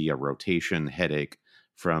going to be a rotation headache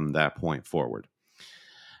from that point forward.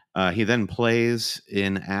 He then plays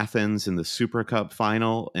in Athens in the Super Cup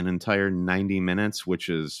final an entire 90 minutes,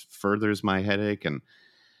 which furthers my headache. And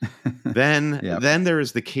then there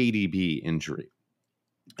is the KDB injury.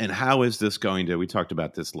 And how is this going to, we talked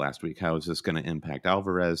about this last week, how is this going to impact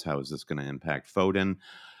Alvarez? How is this going to impact Foden?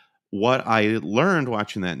 What I learned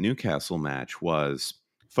watching that Newcastle match was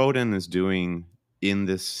Foden is doing in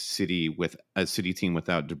this city with a City team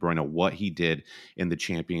without De Bruyne what he did in the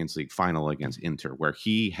Champions League final against Inter, where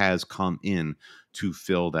he has come in to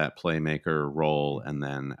fill that playmaker role, and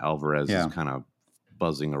then Alvarez is kind of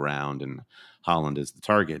buzzing around and Holland is the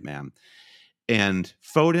target man. And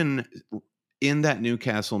Foden in that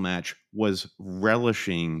Newcastle match was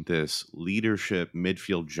relishing this leadership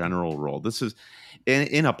midfield general role. This is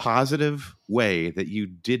in a positive way that you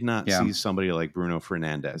did not see somebody like Bruno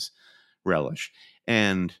Fernandes relish.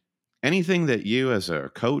 And anything that you as a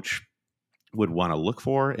coach would want to look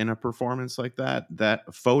for in a performance like that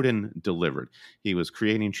Foden delivered. He was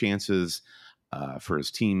creating chances for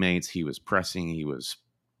his teammates. He was pressing. He was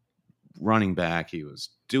running back. He was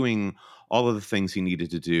doing all of the things he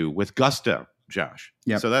needed to do with gusto, Josh.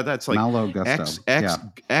 So that's like Malo gusto.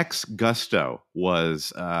 X gusto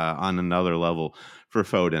was on another level for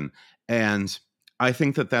Foden. And I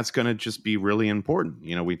think that's going to just be really important.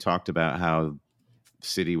 You know, we talked about how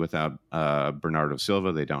City without Bernardo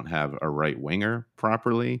Silva, they don't have a right winger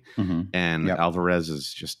properly. And Alvarez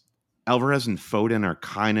and Foden are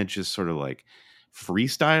kind of just sort of like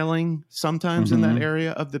freestyling sometimes in that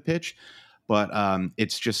area of the pitch. But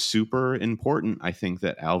it's just super important, I think,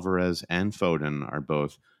 that Alvarez and Foden are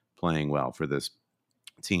both playing well for this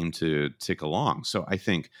team to tick along. So I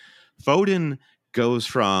think Foden goes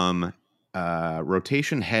from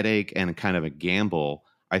rotation headache and kind of a gamble.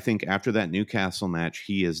 I think after that Newcastle match,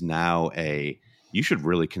 he is now you should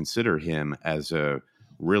really consider him as a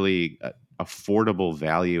really affordable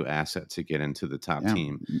value asset to get into the top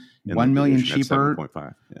team. 1 million cheaper.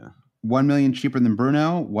 7.5. Yeah. 1 million cheaper than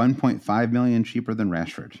Bruno, 1.5 million cheaper than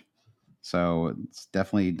Rashford. So it's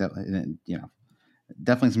definitely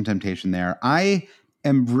some temptation there. I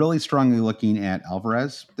am really strongly looking at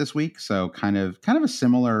Alvarez this week. So kind of a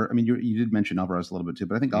similar, I mean, you did mention Alvarez a little bit too,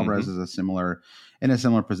 but I think Alvarez is in a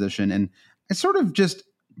similar position. And I sort of just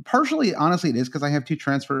partially, honestly, it is because I have 2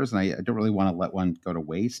 transfers and I don't really want to let one go to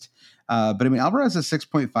waste. But I mean, Alvarez is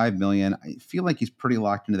 6.5 million. I feel like he's pretty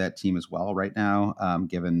locked into that team as well right now,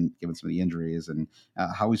 given some of the injuries and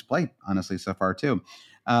how he's played, honestly, so far too.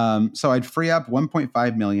 So I'd free up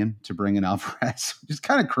 1.5 million to bring in Alvarez, which is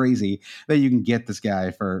kind of crazy that you can get this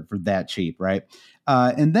guy for that cheap, right?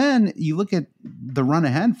 And then you look at the run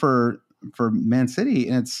ahead for Man City,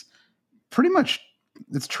 and it's pretty much.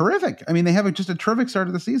 It's terrific. I mean, they have just a terrific start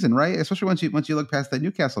of the season, right? Especially once you look past that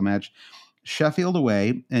Newcastle match. Sheffield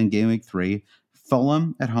away in game week 3,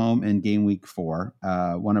 Fulham at home in game week 4.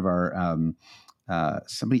 One of our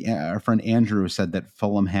our friend Andrew said that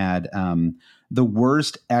Fulham had the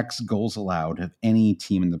worst X goals allowed of any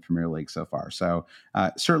team in the Premier League so far. So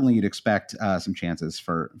certainly you'd expect some chances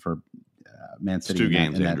for Man City. It's 2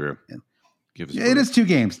 games, Andrew. It is 2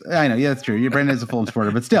 games. I know. Yeah, that's true. Brandon is a Fulham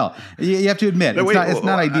supporter, but still, you have to admit it's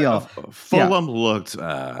not ideal. Fulham looked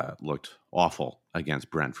awful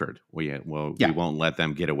against Brentford. We won't let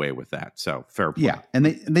them get away with that. So fair play. Yeah, and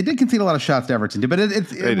they did concede a lot of shots to Everton too, but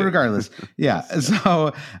it's regardless. Yeah.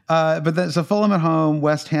 So, so Fulham at home,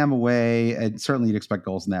 West Ham away, and certainly you'd expect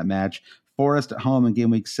goals in that match. Forest at home in game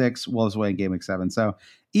week 6, Wolves away in game week 7. So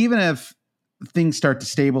even if things start to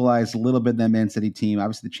stabilize a little bit in that Man City team,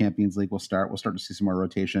 obviously the Champions League will start. We'll start to see some more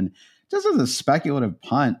rotation. Just as a speculative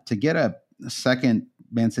punt to get a second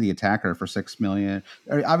Man City attacker for 6 million.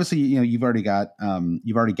 Obviously, you've already got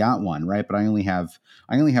one, right? But I only have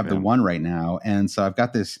the one right now, and so I've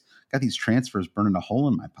got these transfers burning a hole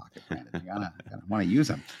in my pocket. I gotta want to use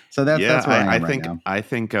them. So that's where I am right now. I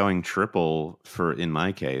think going triple in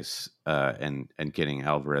my case, and getting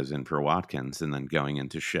Alvarez in for Watkins, and then going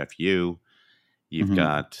into Chef U. You've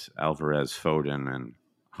got Alvarez, Foden, and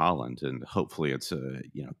Haaland, and hopefully it's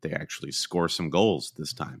they actually score some goals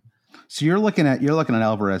this time. So you're looking at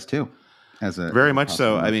Alvarez too, very much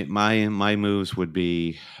so. Move. I mean, my moves would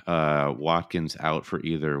be Watkins out for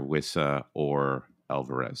either Wissa or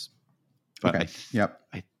Alvarez. But okay.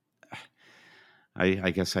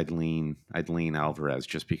 I guess I'd lean Alvarez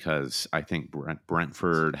just because I think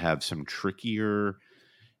Brentford have some trickier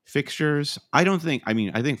fixtures. I think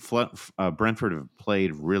Brentford have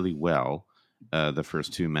played really well the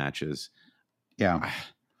first 2 matches. Yeah.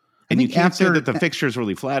 And you can't say that the fixtures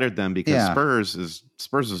really flattered them because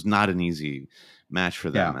Spurs is not an easy match for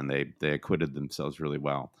them, and they acquitted themselves really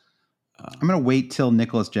well. I'm going to wait till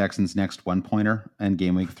Nicholas Jackson's next 1-pointer in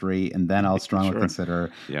game week 3, and then I'll strongly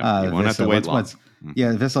consider. Yeah, you won't have to wait long.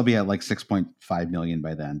 This will be at like 6.5 million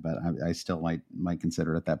by then, but I still might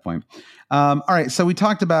consider it at that point. All right, so we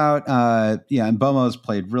talked about and Bomo's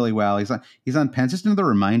played really well. He's on pens. Just another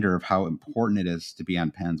reminder of how important it is to be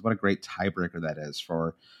on pens. What a great tiebreaker that is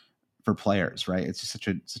for players, right? It's just such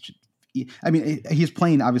a. I mean, he's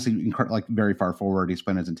playing obviously like very far forward. He's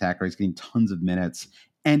playing as an attacker. He's getting tons of minutes.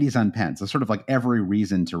 And he's on pens. So sort of like every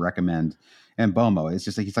reason to recommend Mbomo. It's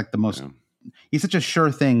just like he's like the most. Yeah. He's such a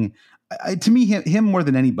sure thing. To me, him more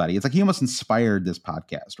than anybody. It's like he almost inspired this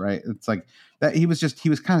podcast, right? It's like that he was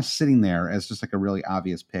kind of sitting there as just like a really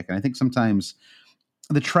obvious pick. And I think sometimes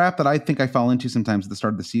the trap that I think I fall into sometimes at the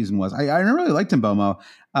start of the season was I really liked Mbomo,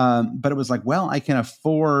 but it was like, well, I can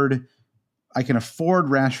afford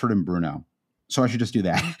Rashford and Bruno. So I should just do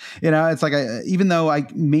that. It's like even though I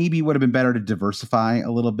maybe would have been better to diversify a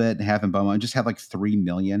little bit and have Mbomo and just have like 3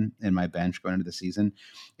 million in my bench going into the season,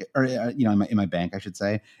 or in my bank, I should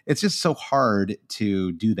say. It's just so hard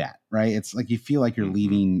to do that, right? It's like you feel like you're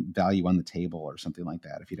leaving value on the table or something like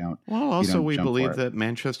that if you don't. Well, also we believe that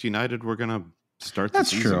Manchester United were going to start.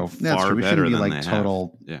 That's true. That's true. We shouldn't be like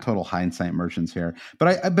total hindsight merchants here.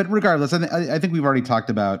 But regardless, I think we've already talked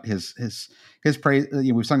about his praise.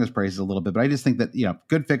 We've sung his praises a little bit, but I just think that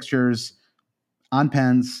good fixtures on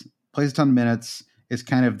pens, plays a ton of minutes, is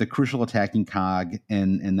kind of the crucial attacking cog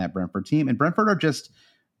in that Brentford team. And Brentford are just.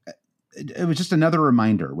 It was just another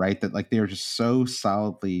reminder, right, that like they are just so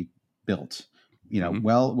solidly built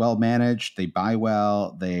well managed. They buy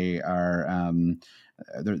well. They are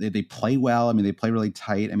they play well. I mean, they play really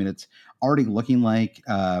tight. I mean, it's already looking like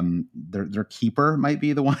their keeper might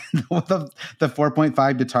be the one with the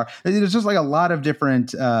 4.5 to tar. There's just like a lot of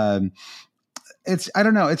different. I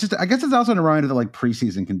don't know. It's just, I guess it's also a reminder that like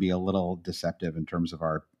preseason can be a little deceptive in terms of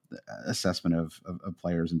our assessment of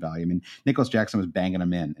players and value. I mean, Nicholas Jackson was banging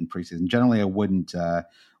them in preseason. Generally, I wouldn't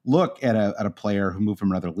look at a player who moved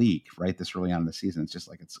from another league right this early on in the season. It's just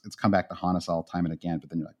like it's come back to haunt us all time and again. But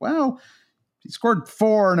then you're like, well, he scored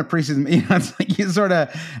 4 in a preseason. It's like you sort of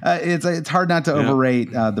it's hard not to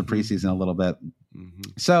overrate the preseason a little bit. Mm-hmm.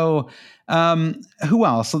 So who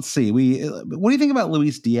else? Let's see. What do you think about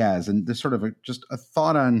Luis Diaz? And there's sort of just a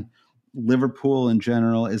thought on Liverpool in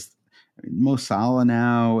general. Is Mo Salah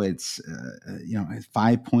now? It's a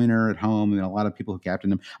 5-pointer at home. A lot of people who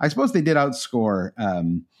captained him. I suppose they did outscore.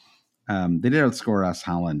 They did outscore us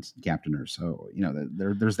Holland captainers. So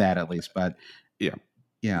there's that at least. But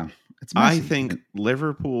yeah. It's messy. I think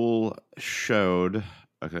Liverpool showed.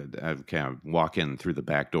 Okay, I kind of walk in through the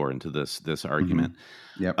back door into this argument.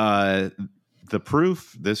 Mm-hmm. Yep. The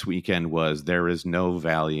proof this weekend was there is no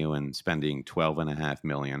value in spending $12.5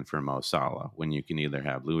 million for Mo Salah when you can either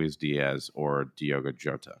have Luis Diaz or Diogo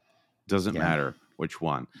Jota. Doesn't matter which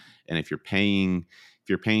one. And if you're paying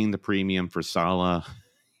the premium for Salah,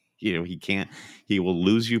 he will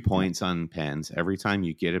lose you points on pens. Every time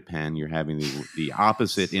you get a pen, you're having the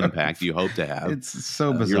opposite impact you hope to have. It's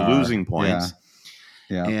so bizarre. You're losing points.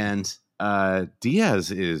 Yeah. And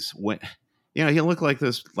Diaz is he looked like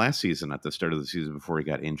this last season at the start of the season before he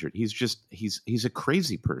got injured. He's a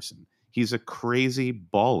crazy person. He's a crazy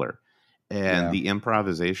baller. And the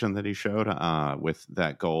improvisation that he showed with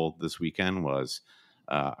that goal this weekend was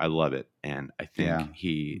I love it. And I think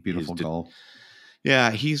beautiful goal.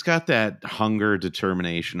 Yeah, he's got that hunger,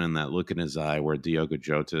 determination, and that look in his eye where Diogo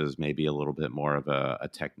Jota is maybe a little bit more of a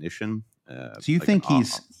technician. So you think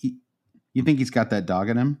you think he's got that dog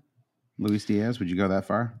in him, Luis Diaz? Would you go that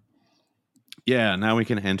far? Yeah, now we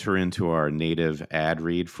can enter into our native ad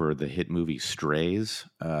read for the hit movie Strays.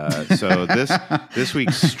 So this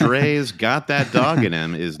week's Strays got that dog in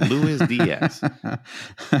him is Luis Diaz.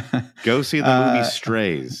 Go see the movie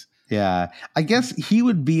Strays. Yeah, I guess he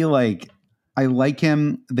would be like. I like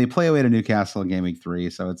him. They play away to Newcastle in game week 3,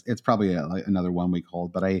 so it's probably another 1 week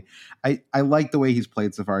hold. But I like the way he's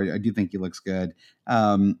played so far. I do think he looks good.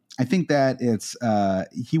 I think that it's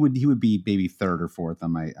he would be maybe 3rd or 4th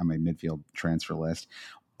on my midfield transfer list.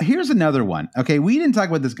 Here's another one. Okay, we didn't talk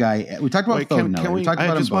about this guy. We talked about Foden. We talked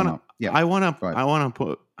about him. I want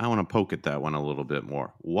to poke at that one a little bit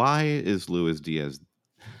more. Why is Luis Diaz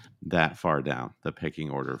that far down the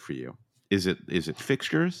pecking order for you? Is it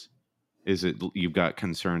fixtures? Is it you've got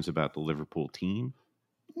concerns about the Liverpool team?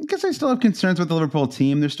 I guess I still have concerns with the Liverpool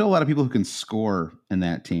team. There's still a lot of people who can score in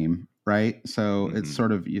that team, right? So it's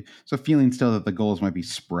sort of feeling still that the goals might be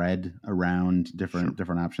spread around different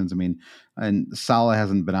options. I mean, and Salah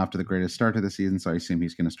hasn't been off to the greatest start to the season, so I assume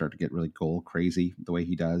he's going to start to get really goal crazy the way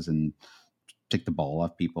he does and take the ball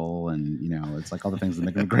off people, and it's like all the things that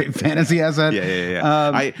make him a great fantasy asset.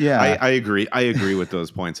 I agree. I agree with those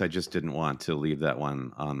points. I just didn't want to leave that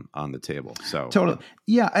one on the table. So totally,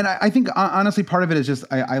 yeah. And I think honestly, part of it is just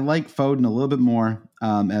I like Foden a little bit more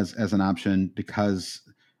as an option because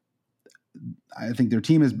I think their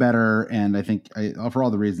team is better, and I think for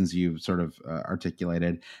all the reasons you've sort of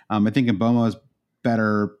articulated, I think Mbomo is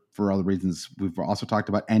better. For all the reasons we've also talked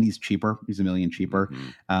about, and he's cheaper. He's $1 million cheaper.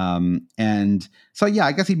 Mm-hmm. And so,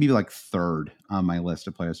 I guess he'd be like 3rd on my list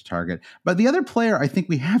of players to target. But the other player I think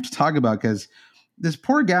we have to talk about, because this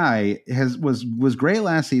poor guy was great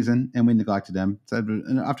last season and we neglected him. So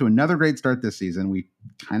off to another great start this season. We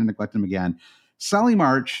kind of neglected him again. Solly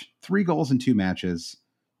March, 3 goals in 2 matches,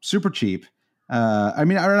 super cheap. He's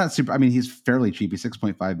fairly cheap. He's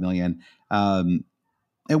 6.5 million.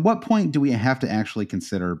 At what point do we have to actually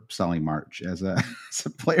consider selling March as a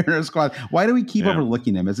player in our squad? Why do we keep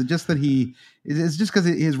overlooking him? Is it just that is just because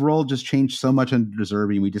his role just changed so much under De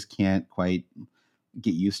Zerbi and we just can't quite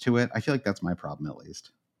get used to it? I feel like that's my problem, at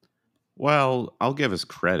least. Well, I'll give us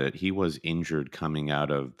credit. He was injured coming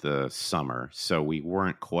out of the summer, so we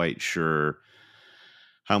weren't quite sure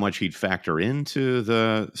how much he'd factor into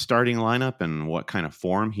the starting lineup and what kind of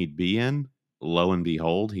form he'd be in. Lo and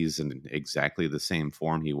behold, he's in exactly the same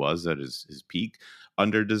form he was at his peak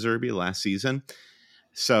under De Zerbi last season.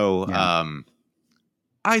 So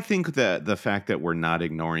I think that the fact that we're not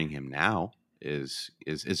ignoring him now is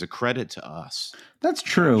a credit to us. That's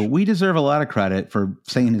true. We deserve a lot of credit for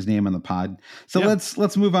saying his name on the pod. So let's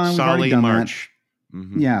move on. We've already done March. That.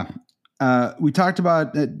 Mm-hmm. Yeah. We talked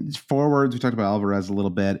about forwards. We talked about Alvarez a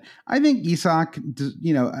little bit. I think Isak,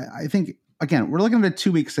 I think, again, we're looking at a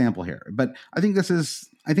 2-week sample here, but I think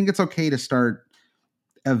it's okay to start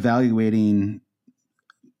evaluating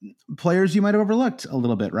players you might have overlooked a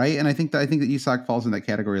little bit, right? And I think that Isak falls in that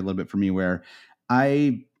category a little bit for me, where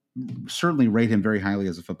I certainly rate him very highly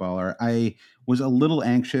as a footballer. I was a little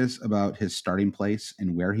anxious about his starting place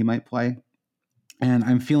and where he might play, and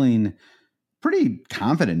I'm feeling pretty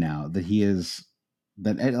confident now that he is.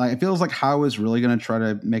 That it feels like Howe is really going to try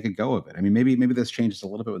to make a go of it. I mean, maybe this changes a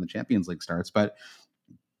little bit when the Champions League starts, but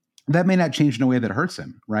that may not change in a way that hurts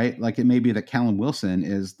him, right? Like it may be that Callum Wilson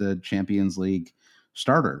is the Champions League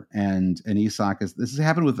starter, and Isak is. This has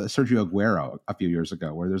happened with Sergio Aguero a few years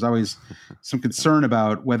ago, where there's always some concern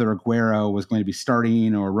about whether Aguero was going to be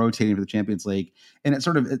starting or rotating for the Champions League, and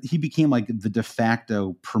he became like the de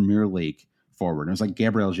facto Premier League forward. It was like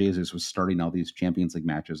Gabriel Jesus was starting all these Champions League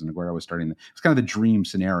matches, and Aguero was starting. It's kind of the dream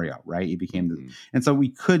scenario, right? He became and so we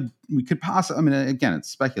could possibly. I mean, again, it's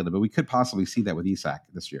speculative, but we could possibly see that with Isak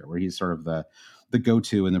this year, where he's sort of the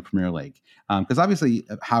go-to in the Premier League. Because obviously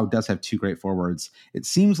Howe does have 2 great forwards. It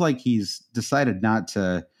seems like he's decided not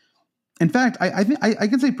to. In fact, I think I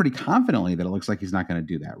can say pretty confidently that it looks like he's not going to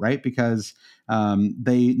do that, right? Because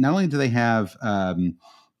they not only do they have,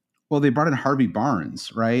 they brought in Harvey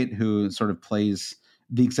Barnes, right, who sort of plays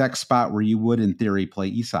the exact spot where you would, in theory, play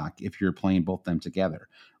Isak if you're playing both them together,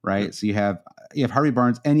 right? Yeah. So you have Harvey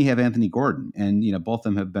Barnes and you have Anthony Gordon, and both of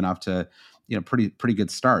them have been off to pretty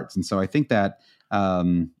good starts, and so I think that.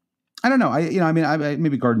 I don't know.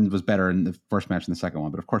 Maybe Gordon was better in the first match than the second one,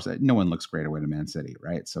 but of course, no one looks great away to Man City,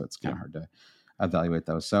 right? So it's kind of hard to evaluate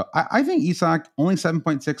those. So I think Isak only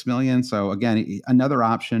 7.6 million. So again, another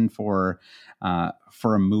option for a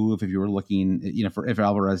move if you were looking, if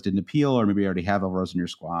Alvarez didn't appeal, or maybe you already have Alvarez in your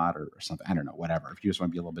squad or something. I don't know, whatever. If you just want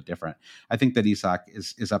to be a little bit different, I think that Isak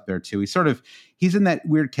is up there too. He's in that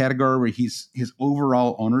weird category where his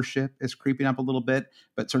overall ownership is creeping up a little bit,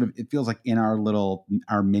 but sort of it feels like in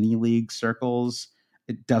our mini league circles,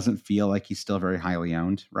 it doesn't feel like he's still very highly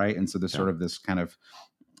owned, right? And so there's sort of this kind of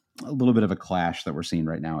a little bit of a clash that we're seeing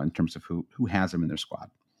right now in terms of who has him in their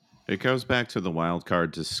squad. It goes back to the wild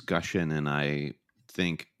card discussion, and I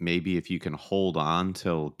think maybe if you can hold on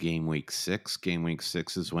till game week 6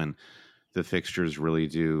 is when the fixtures really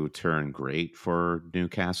do turn great for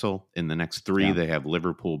Newcastle. In the next 3, they have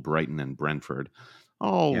Liverpool, Brighton, and Brentford,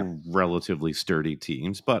 all relatively sturdy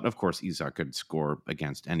teams. But of course, Isak could score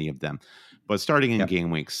against any of them. But starting in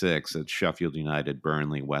game week 6, it's Sheffield United,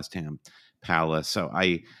 Burnley, West Ham, Palace. So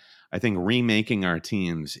I think remaking our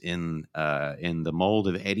teams in the mold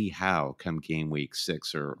of Eddie Howe come game week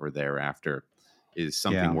 6 or thereafter is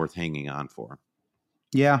something worth hanging on for.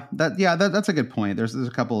 That's a good point. There's a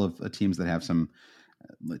couple of teams that have some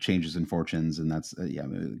changes in fortunes, and that's a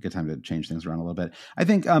good time to change things around a little bit. I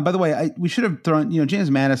think, by the way, we should have thrown, James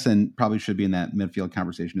Maddison probably should be in that midfield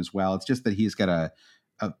conversation as well. It's just that he's got a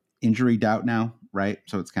injury doubt now, right?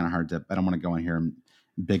 So it's kind of hard to. I don't want to go in here and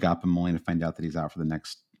big up him only to find out that he's out for the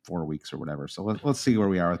next 4 weeks or whatever. So let's see where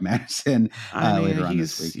we are with Madison later on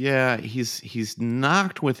this week. Yeah, he's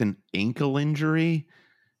knocked with an ankle injury.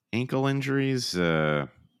 Ankle injuries. I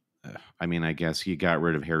guess you got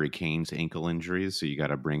rid of Harry Kane's ankle injuries, so you got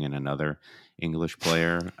to bring in another English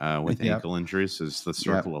player with ankle injuries. So it's the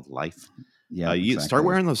circle of life. Yeah, you start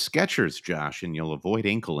wearing those Skechers, Josh, and you'll avoid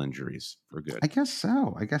ankle injuries for good. I guess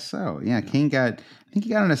so. Yeah, Kane I think he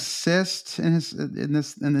got an assist in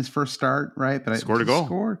his first start, right? But scored a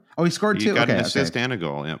goal. He scored 2. He got an assist and a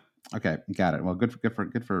goal. Yeah. Okay, got it. Well, good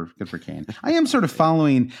for Kane. I am sort of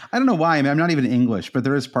following. I don't know why. I'm not even English, but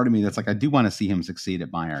there is part of me that's like I do want to see him succeed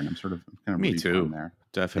at Bayern. I'm kind of me too. There,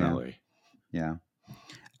 definitely. Yeah.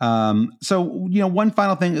 So one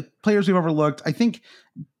final thing: players we've overlooked. I think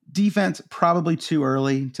defense probably too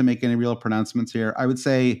early to make any real pronouncements here. I would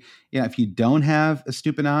say, if you don't have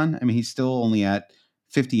Estupiñán, he's still only at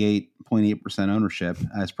 58.8% ownership.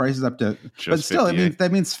 His price is up to, but still,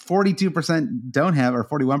 that means 42% don't have, or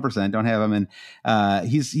 41% don't have him, and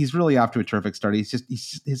he's really off to a terrific start.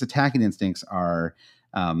 His attacking instincts are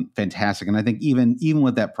fantastic, and I think even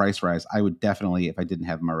with that price rise, I would definitely, if I didn't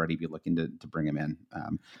have him already, be looking to bring him in.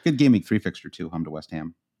 Good game week 3 fixture too, home to West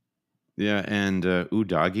Ham. Yeah, and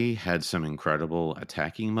Udogie had some incredible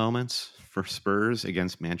attacking moments for Spurs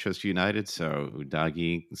against Manchester United. So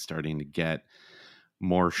Udogie starting to get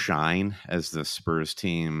more shine as the Spurs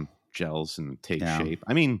team gels and takes shape.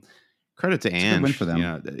 Credit to Ange. Win for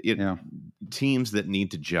them. Teams that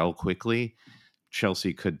need to gel quickly,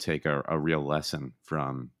 Chelsea could take a real lesson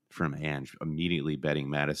from from Ange, immediately betting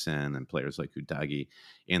Madison and players like Udagi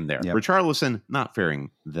in there. Yep. Richarlison not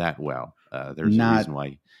faring that well. There's a reason why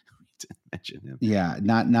we didn't mention him. Yeah,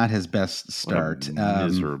 not his best start. What a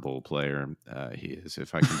miserable player he is.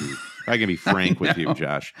 If I can be frank with you,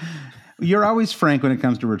 Josh. You're always frank when it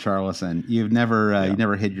comes to Richarlison. You've never you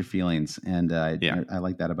never hid your feelings, and I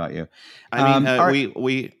like that about you. I mean,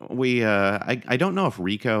 I don't know if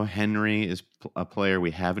Rico Henry is a player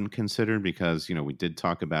we haven't considered because we did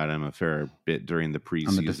talk about him a fair bit during the preseason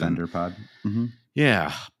on the Defender pod. Mm-hmm.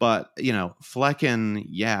 Yeah, but Flecken,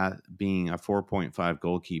 being a 4.5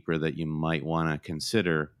 goalkeeper that you might want to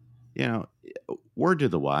consider. Word to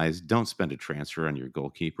the wise, don't spend a transfer on your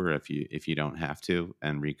goalkeeper if you don't have to.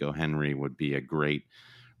 And Rico Henry would be a great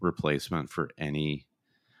replacement for any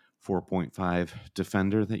 4.5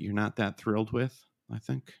 defender that you're not that thrilled with, I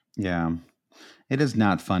think. Yeah. It is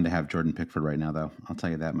not fun to have Jordan Pickford right now, though. I'll tell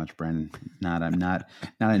you that much, Brandon. I'm not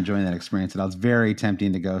enjoying that experience. And I was very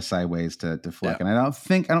tempting to go sideways to Flecken. Yeah. I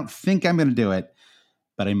don't think I'm going to do it,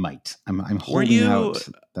 but I might. I'm holding out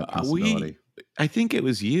that possibility. I think it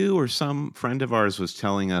was you or some friend of ours was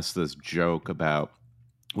telling us this joke about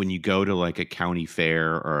when you go to like a county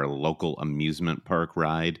fair or a local amusement park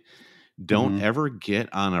ride, don't ever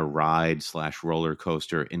get on a ride / roller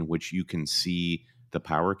coaster in which you can see the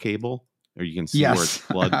power cable or you can see where it's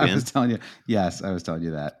plugged in. I was telling you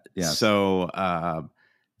that. Yes. So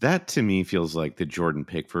that to me feels like the Jordan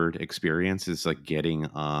Pickford experience is like getting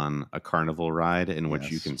on a carnival ride in which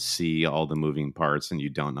you can see all the moving parts and you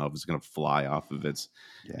don't know if it's going to fly off of its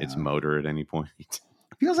motor at any point.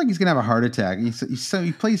 Feels like he's going to have a heart attack.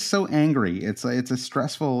 He plays so angry. It's a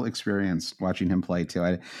stressful experience watching him play too.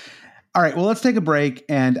 All right, well, let's take a break,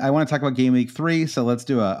 and I want to talk about Game Week 3, so let's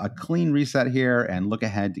do a clean reset here and look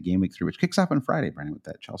ahead to Game Week 3, which kicks off on Friday, Brandon, with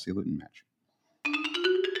that Chelsea-Luton match.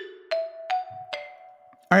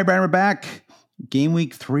 All right, Brian, we're back. Game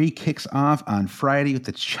Week 3 kicks off on Friday with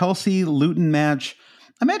the Chelsea-Luton match.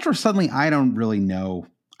 A match where suddenly I don't really know.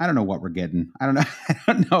 I don't know what we're getting. I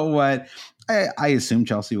don't know what. I assume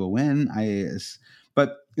Chelsea will win.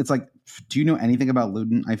 But it's like, do you know anything about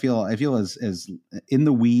Luton? I feel as in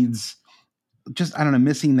the weeds. Just, I don't know,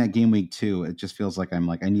 missing that Game Week 2. It just feels like I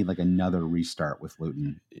need like another restart with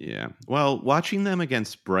Luton. Yeah. Well, watching them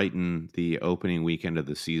against Brighton the opening weekend of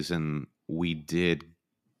the season, we did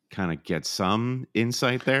kind of get some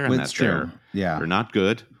insight there, and that's true. They're not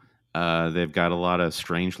good. They've got a lot of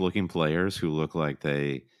strange looking players who look like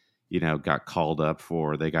they, got called up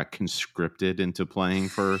they got conscripted into playing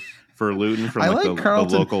for Luton from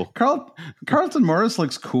the local. Carlton Morris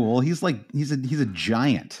looks cool. He's a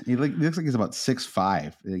giant. He looks like he's about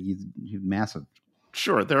 6'5". He's massive.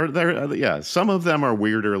 Sure, they're some of them are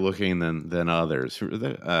weirder looking than others.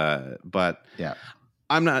 But yeah.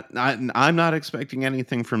 I'm not expecting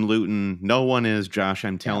anything from Luton. No one is, Josh.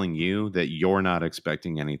 I'm telling you that you're not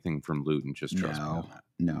expecting anything from Luton. Just trust me on that.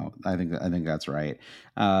 No, I think that's right.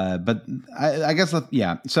 But I guess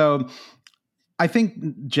So I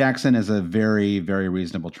think Jackson is a very, very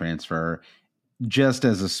reasonable transfer, just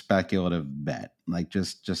as a speculative bet, like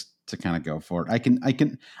just to kind of go for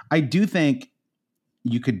it. I do think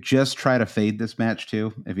you could just try to fade this match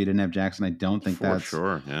too if you didn't have Jackson. I don't think that's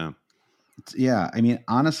sure. Yeah. Yeah, I mean,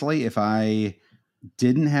 honestly, if I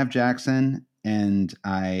didn't have Jackson and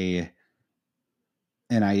I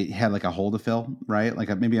had like a hole to fill, right? Like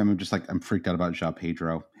maybe I'm freaked out about João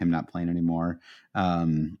Pedro, him not playing anymore,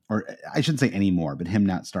 or I shouldn't say anymore, but him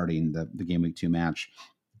not starting the Game Week 2 match.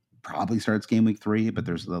 Probably starts Game Week 3, but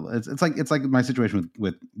it's like my situation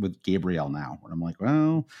with Gabriel now, where I'm like,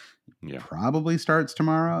 well, probably starts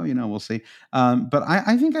tomorrow. We'll see. But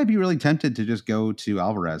I think I'd be really tempted to just go to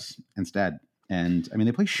Alvarez instead. And I mean,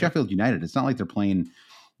 they play Sheffield United. It's not like they're playing,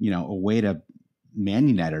 away to Man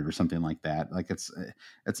United or something like that. Like it's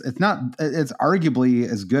arguably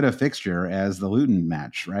as good a fixture as the Luton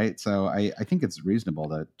match, right? So I think it's reasonable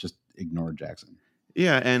to just ignore Jackson.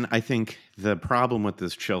 Yeah, and I think the problem with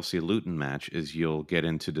this Chelsea-Luton match is you'll get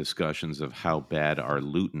into discussions of how bad are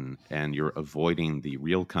Luton, and you're avoiding the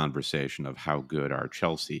real conversation of how good are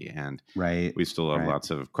Chelsea. And we still have lots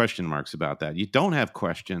of question marks about that. You don't have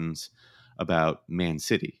questions about Man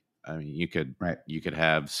City. I mean, you could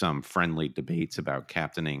have some friendly debates about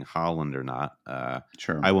captaining Haaland or not.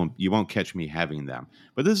 Sure, you won't catch me having them.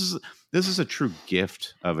 But this is a true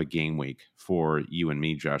gift of a game week for you and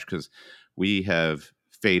me, Josh, because we have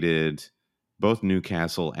faded both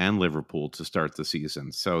Newcastle and Liverpool to start the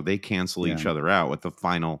season. So they cancel each other out with the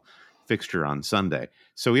final fixture on Sunday.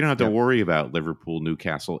 So we don't have to worry about Liverpool,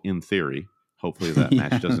 Newcastle in theory. Hopefully that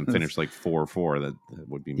match doesn't finish like 4-4. That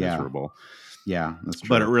would be miserable. Yeah, that's true.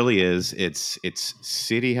 But it really is. It's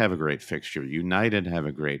City have a great fixture. United have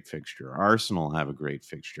a great fixture. Arsenal have a great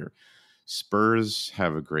fixture. Spurs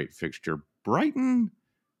have a great fixture. Brighton,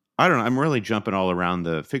 I don't know. I'm really jumping all around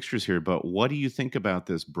the fixtures here, but what do you think about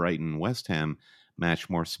this Brighton-West Ham match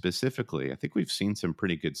more specifically? I think we've seen some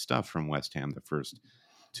pretty good stuff from West Ham the first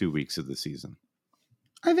 2 weeks of the season.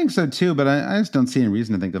 I think so too, but I just don't see any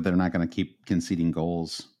reason to think that they're not going to keep conceding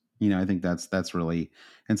goals. I think that's really,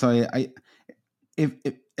 and so to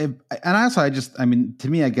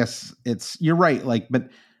me, I guess you're right. Like, but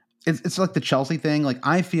it's like the Chelsea thing. Like,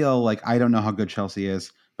 I feel like I don't know how good Chelsea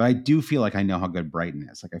is, but I do feel like I know how good Brighton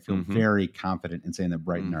is. Like, I feel very confident in saying that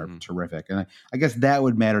Brighton are terrific. And I guess that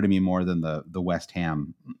would matter to me more than the West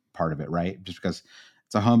Ham part of it, right? Just because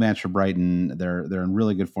it's a home match for Brighton. They're in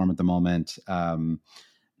really good form at the moment. So I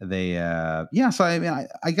mean,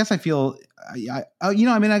 I guess I feel, I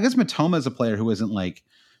guess Matoma is a player who isn't like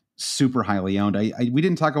super highly owned. We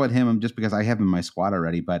didn't talk about him just because I have him in my squad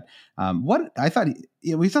already, but what I thought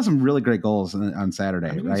we saw some really great goals on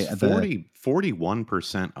Saturday, right?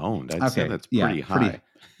 41% owned. I'd say that's pretty high.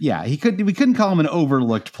 We couldn't call him an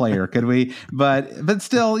overlooked player, could we? But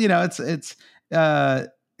still, it's is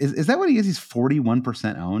that what he is? He's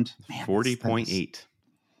 41% owned. 40.8.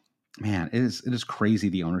 Man, it is crazy,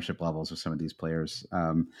 the ownership levels of some of these players.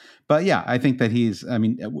 But yeah, I think that is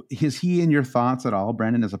he in your thoughts at all,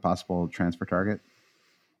 Brandon, as a possible transfer target?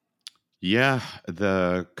 Yeah,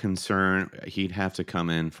 the concern, he'd have to come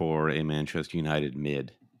in for a Manchester United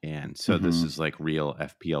mid. And so this is like real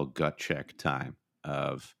FPL gut check time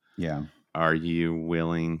of, are you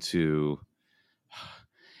willing to,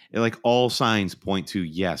 like, all signs point to,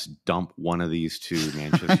 yes, dump one of these two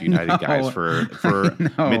Manchester United guys for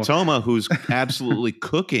Mitoma, who's absolutely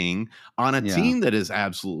cooking on a team that is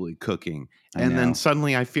absolutely cooking. And then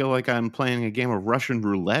suddenly I feel like I'm playing a game of Russian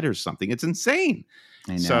roulette or something. It's insane.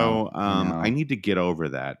 I need to get over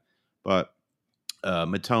that. But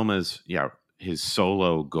Mitoma's, his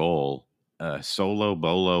solo bolo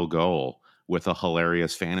goal with a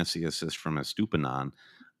hilarious fantasy assist from Estupiñán.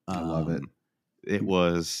 I love it. It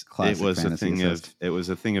was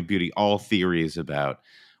a thing of beauty. All theories about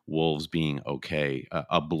Wolves being okay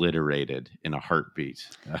obliterated in a heartbeat.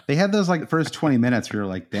 They had those like first 20 minutes where you're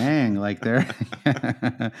like, dang, like they're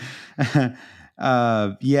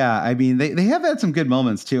I mean, they have had some good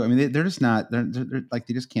moments too. I mean, they're just not, they're like,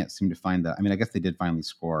 they just can't seem to find that. I mean, I guess they did finally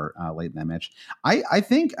score late in that match. I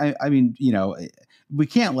think, we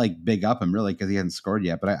can't like big up him really because he hasn't scored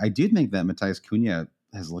yet, but I do think that Matthias Cunha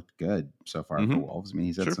has looked good so far for Wolves. I mean,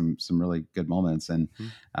 he's had some really good moments, and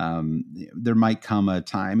there might come a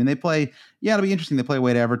time, and they play. Yeah, it'll be interesting. They play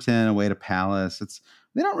away to Everton, away to Palace.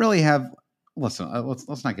 They don't really have. Listen,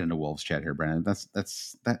 let's not get into Wolves chat here, Brandon.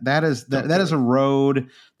 That is a road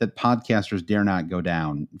that podcasters dare not go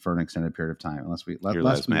down for an extended period of time, unless we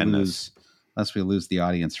lose the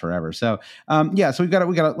audience forever. So so we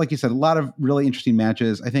got like you said, a lot of really interesting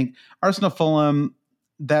matches. I think Arsenal Fulham,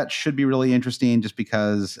 that should be really interesting just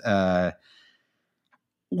because, I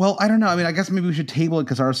don't know. I mean, I guess maybe we should table it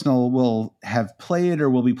because Arsenal will have played or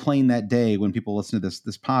will be playing that day when people listen to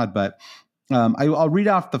this pod. But I'll read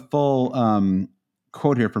off the full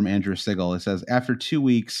quote here from Andrew Sigel. It says, after 2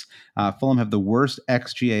 weeks, Fulham have the worst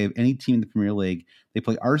XGA of any team in the Premier League. They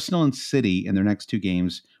play Arsenal and City in their next 2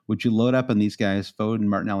 games. Would you load up on these guys, Foden,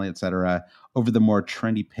 Martinelli, etc., over the more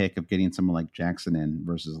trendy pick of getting someone like Jackson in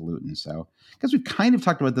versus Luton? So, because we've kind of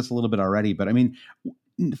talked about this a little bit already, but I mean,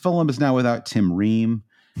 Fulham is now without Tim Ream.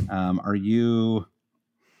 How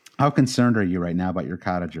concerned are you right now about your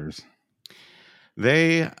Cottagers?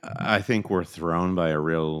 They, I think, were thrown by a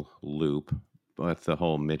real loop with the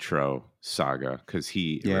whole Mitro saga because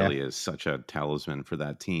he really is such a talisman for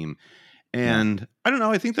that team. And I don't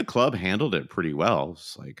know. I think the club handled it pretty well.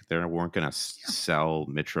 It's like they weren't going to sell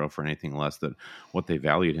Mitro for anything less than what they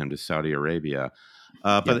valued him to Saudi Arabia.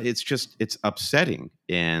 But it's upsetting.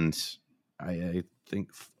 And I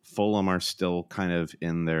think Fulham are still kind of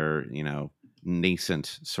in their,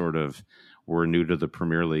 nascent sort of, we're new to the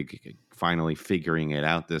Premier League, finally figuring it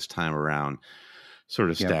out this time around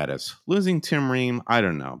sort of status. Losing Tim Ream, I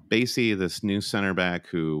don't know. Basie, this new center back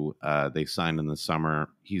who they signed in the summer,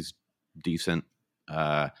 he's decent.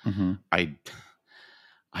 I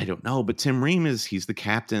don't know, but Tim Ream he's the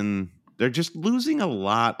captain. They're just losing a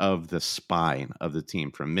lot of the spine of the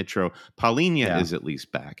team from Mitro. Palhinha is at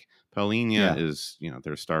least back. Palhinha is,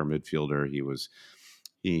 their star midfielder.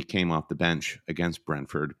 He came off the bench against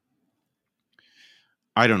Brentford.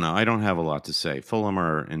 I don't know. I don't have a lot to say. Fulham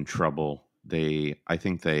are in trouble. I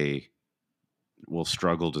think they will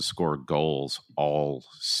struggle to score goals all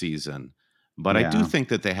season. But I do think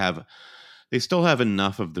that they still have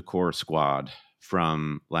enough of the core squad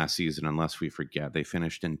from last season, unless we forget they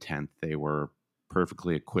finished in 10th. They were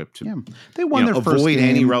perfectly equipped to they won their first avoid game.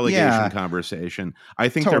 any relegation conversation. I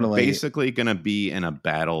think they're Totally. basically going to be in a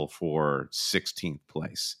battle for 16th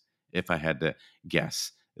place, if I had to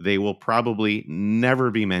guess. They will probably never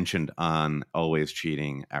be mentioned on Always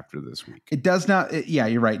Cheating after this week. It does not.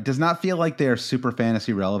 You're right. It does not feel like they're super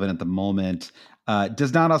fantasy relevant at the moment.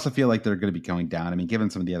 Does not also feel like they're going to be going down. I mean, given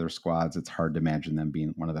some of the other squads, it's hard to imagine them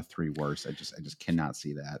being one of the 3 worst. I just cannot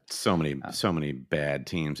see that. So many bad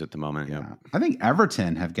teams at the moment. Yeah. I think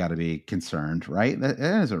Everton have got to be concerned, right? That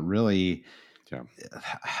is a really. Yeah.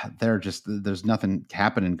 There's nothing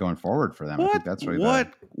happening going forward for them. I think that's really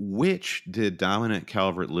which did Dominic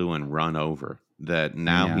Calvert-Lewin run over that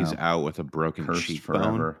now he's out with a broken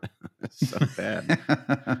cheekbone? So bad.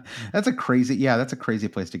 That's a crazy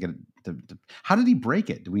place to get it. How did he break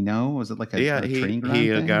it? Do we know? Was it like a training ground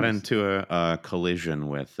thing? He got into a collision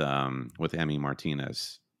with Emi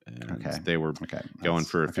Martinez. And they were going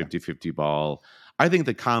for a 50-50 ball. I think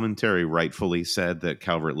the commentary rightfully said that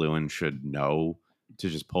Calvert-Lewin should know to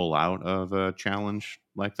just pull out of a challenge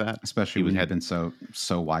like that, especially when he had been so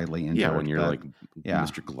widely injured. Yeah, when you're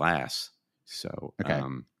Mr. Glass. So I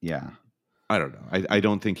don't know. I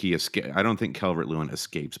don't think I don't think Calvert-Lewin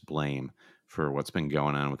escapes blame for what's been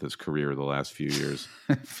going on with his career the last few years.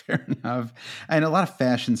 Fair enough. And a lot of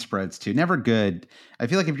fashion spreads too. Never good. I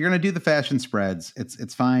feel like if you're going to do the fashion spreads,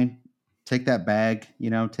 it's fine. Take that bag,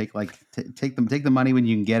 take the money when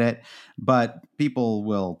you can get it. But people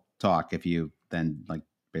will talk if you then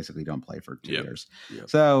basically don't play for 2 years. Yep.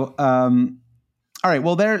 So, all right.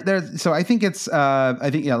 Well, so I think it's,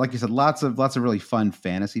 like you said, lots of really fun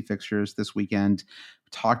fantasy fixtures this weekend.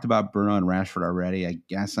 We talked about Bruno and Rashford already. I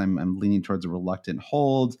guess I'm leaning towards a reluctant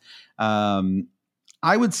hold.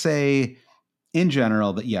 I would say, in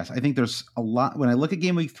general, that yes, I think there's a lot. When I look at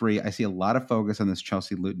game week 3, I see a lot of focus on this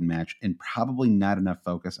Chelsea-Luton match and probably not enough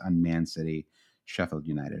focus on Man City, Sheffield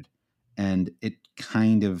United. And it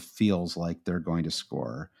kind of feels like they're going to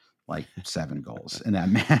score 7 goals in that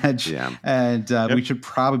match. Yeah. And we should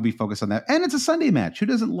probably be focused on that. And it's a Sunday match. Who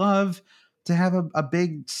doesn't love to have a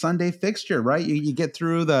big Sunday fixture, right? You get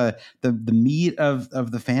through the meat of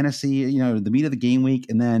the fantasy, the meat of the game week,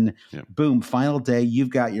 and then boom, final day,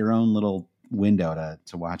 you've got your own little window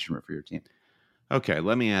to watch and root for your team. Okay,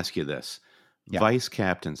 let me ask you this. Vice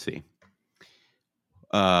captaincy.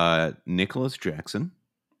 Nicholas Jackson.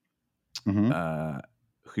 Mm-hmm.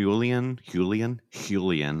 Julian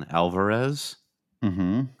Alvarez.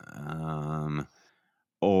 Mm-hmm.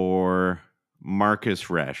 Or Marcus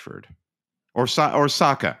Rashford. Or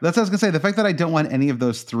Saka. That's what I was going to say. The fact that I don't want any of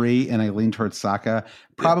those 3 and I lean towards Saka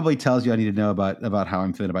probably tells you I need to know about how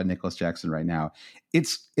I'm feeling about Nicholas Jackson right now.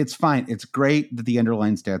 It's fine. It's great that the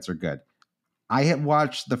underlying stats are good. I have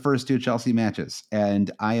watched the first 2 Chelsea matches, and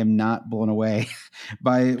I am not blown away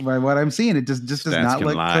by what I'm seeing. It just does not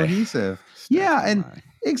look cohesive.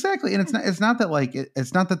 Exactly. And it's not that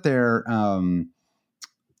it's not that they're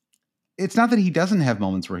it's not that he doesn't have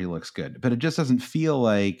moments where he looks good, but it just doesn't feel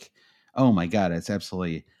like, oh my God, it's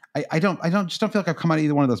absolutely. I don't feel like I've come out of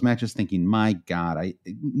either one of those matches thinking, my God,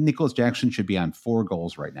 Nicholas Jackson should be on 4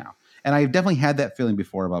 goals right now. And I've definitely had that feeling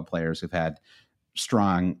before about players who've had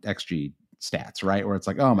strong XG stats, right? Where it's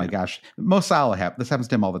like, oh my gosh, Mo Salah this happens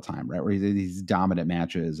to him all the time, right? Where he's dominant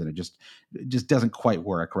matches and it just doesn't quite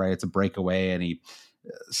work, right? It's a breakaway and he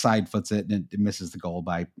side foots it and it misses the goal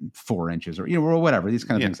by 4 inches or whatever. These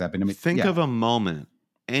kind of things happen. I mean, think of a moment,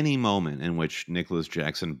 any moment in which Nicholas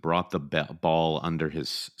Jackson brought the ball under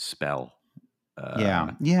his spell.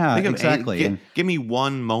 Exactly. Give me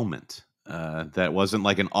one moment. That wasn't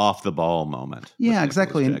like an off the ball moment. Yeah,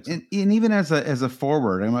 exactly. And even as a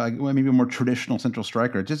forward, maybe a more traditional central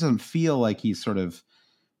striker, it just doesn't feel like he's sort of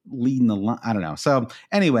leading the line. I don't know. So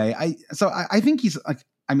anyway, I think he's like,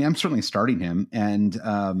 I'm certainly starting him, and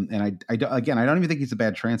I don't even think he's a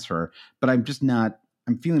bad transfer, but I'm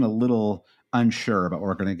feeling a little unsure about what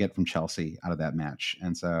we're going to get from Chelsea out of that match.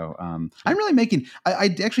 And so I'm really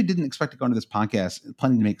I actually didn't expect to go into this podcast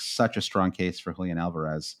planning to make such a strong case for Julian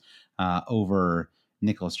Alvarez over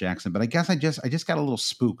Nicholas Jackson. But I guess I just got a little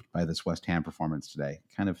spooked by this West Ham performance today.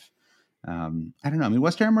 Kind of, I don't know. I mean,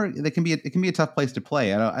 West Ham, it can be a tough place to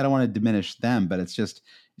play. I don't want to diminish them, but it just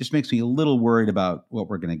makes me a little worried about what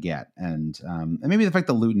we're going to get. And maybe the fact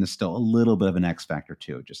that Luton is still a little bit of an X factor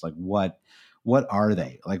too. Just like what are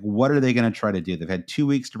they? Like, what are they going to try to do? They've had 2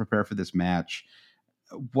 weeks to prepare for this match.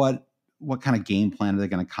 What kind of game plan are they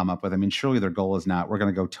going to come up with? I mean, surely their goal is not, we're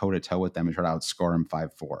going to go toe to toe with them and try to outscore them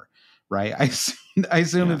 5-4. right? I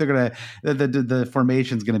assume that they're gonna the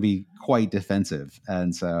formation's gonna be quite defensive,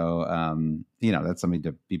 and so that's something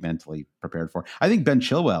to be mentally prepared for. I think Ben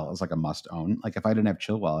Chilwell is like a must own. Like if I didn't have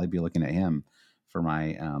Chilwell, I'd be looking at him for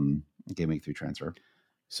my game week 3 transfer.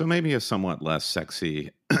 So maybe a somewhat less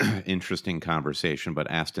sexy, interesting conversation, but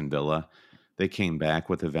Aston Villa, they came back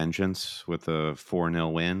with a vengeance with a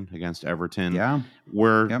 4-0 win against Everton. Yeah,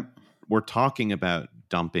 we're talking about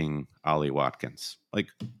dumping Ollie Watkins, like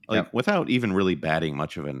without even really batting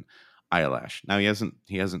much of an eyelash. Now he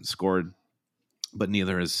hasn't scored, but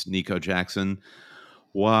neither has Nico Jackson.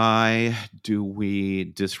 Why do we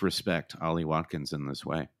disrespect Ollie Watkins in this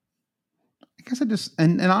way? I guess I just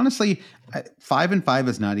and honestly, 5-5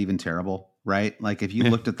 is not even terrible, right? Like if you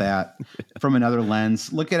looked at that from another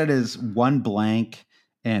lens, look at it as 1 blank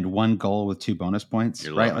and 1 goal with 2 bonus points,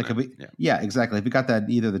 right? Like exactly. If we got that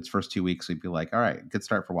either the first 2 weeks, we'd be like, all right, good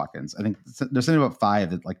start for Watkins. I think there's something about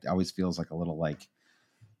 5 that like always feels like a little like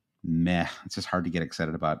meh. It's just hard to get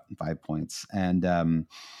excited about 5 points. And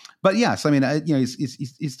but yes, I mean,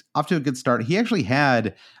 he's off to a good start. He actually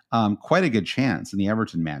had quite a good chance in the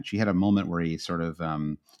Everton match. He had a moment where he sort of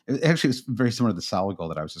it actually was very similar to the Salah goal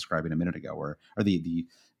that I was describing a minute ago, or the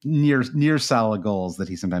near Salah goals that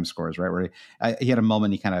he sometimes scores, right? Where he had a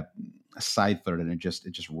moment he kind of side footed and it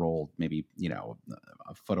just rolled maybe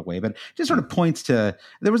a foot away, but just sort of points to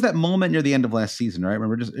there was that moment near the end of last season, right?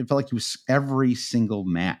 Remember, it felt like he was every single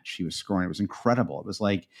match he was scoring. It was incredible. It was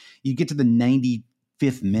like you get to the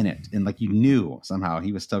 95th minute and like you knew somehow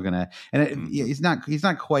he was still gonna. And he's not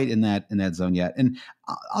quite in that zone yet. And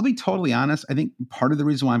I'll be totally honest. I think part of the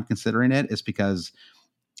reason why I'm considering it is because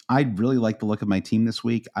I really like the look of my team this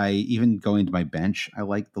week. I even going to my bench, I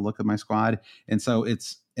like the look of my squad, and so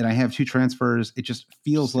and I have 2 transfers. It just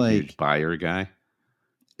feels like huge buyer guy.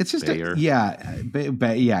 It's just yeah,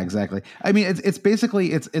 exactly. I mean, it's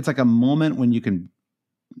basically it's like a moment when you can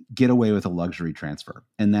get away with a luxury transfer,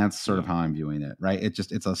 and that's sort of how I'm viewing it. Right?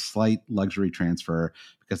 It's a slight luxury transfer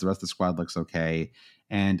because the rest of the squad looks okay,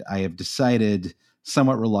 and I have decided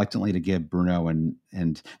somewhat reluctantly to give Bruno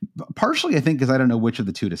and partially I think because I don't know which of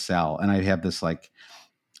the 2 to sell, and I have this like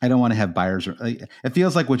I don't want to have buyers. It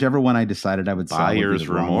feels like whichever one I decided I would sell. Buyer's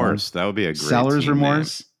remorse. That would be a great seller's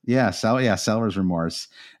remorse. Name. Seller's remorse.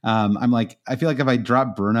 I'm like I feel like if I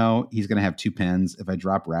drop Bruno, he's going to have 2 pens. If I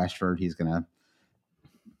drop Rashford, he's going to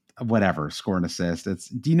score an assist.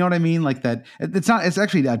 Do you know what I mean? Like that. It's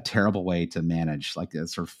actually a terrible way to manage, like a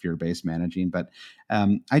sort of fear-based managing. But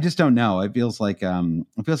I just don't know. It feels like I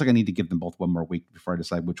need to give them both 1 more week before I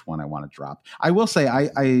decide which one I want to drop. I will say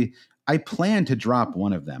I plan to drop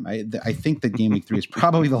one of them. I think that game week 3 is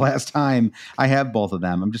probably the last time I have both of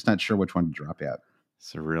them. I'm just not sure which one to drop yet.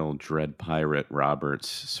 It's a real Dread Pirate Roberts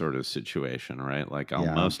sort of situation, right? Like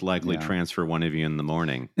I'll most likely transfer one of you in the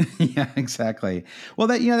morning. Yeah, exactly. Well,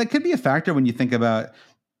 that could be a factor when you think about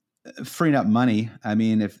freeing up money. I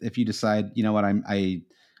mean, if you decide, you know what, I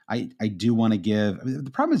do want to give. The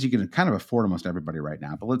problem is you can kind of afford almost everybody right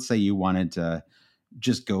now. But let's say you wanted to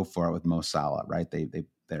just go for it with Mo Salah, right?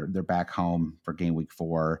 They're back home for game week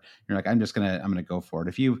 4. You're like, I'm gonna go for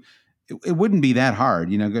it. It wouldn't be that hard,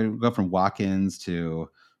 go from Watkins to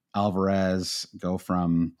Alvarez, go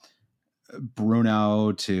from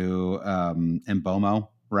Bruno to Mbomo,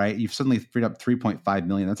 right? You've suddenly freed up 3.5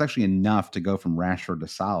 million. That's actually enough to go from Rashford to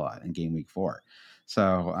Salah in game week 4.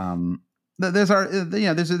 So there's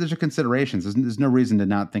your considerations. There's no reason to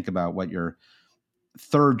not think about what your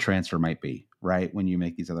 3rd transfer might be, right, when you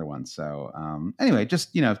make these other ones. So anyway,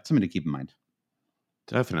 just something to keep in mind.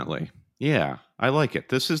 Definitely. Yeah, I like it.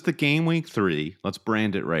 This is the game week 3. Let's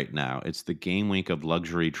brand it right now. It's the game week of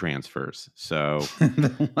luxury transfers. So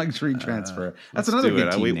the luxury transfer. That's another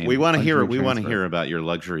good team name. We want to hear. We want to hear about your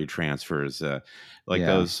luxury transfers,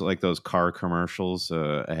 those car commercials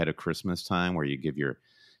ahead of Christmas time, where you give your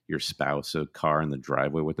spouse a car in the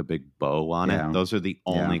driveway with a big bow on it. Those are the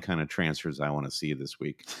only kind of transfers I want to see this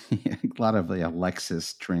week. A lot of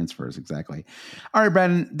Lexus transfers. Exactly. All right,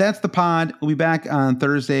 Brandon, that's the pod. We'll be back on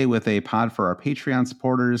Thursday with a pod for our Patreon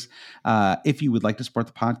supporters. If you would like to support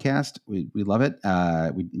the podcast, we love it.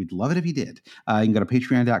 We'd love it if you did. You can go to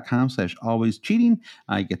patreon.com/alwayscheating.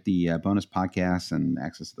 You get the bonus podcasts and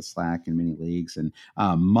access to the Slack and mini leagues and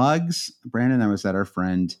mugs. Brandon, I was at our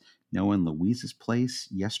friend Noah and Louise's place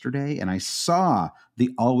yesterday, and I saw the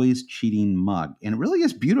Always Cheating mug, and it really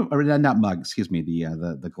is beautiful. Or not mug, excuse me,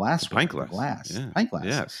 the glass, pint glass, pint glass.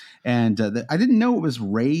 Yes, and I didn't know it was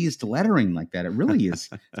raised lettering like that. It really is.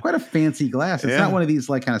 It's quite a fancy glass. It's not one of these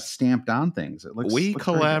like kind of stamped on things. It looks. We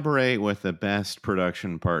collaborate with the best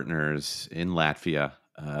production partners in Latvia.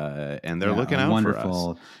 and they're looking out for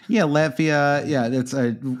us. Yeah, Latvia. Yeah, it's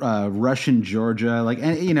a Russian Georgia. Like,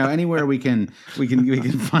 anywhere we can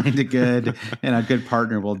find a good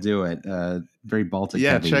partner, we'll do it. Very Baltic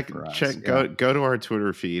heavy for us. Go to our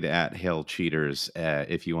Twitter feed at Hail Cheaters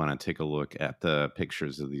if you want to take a look at the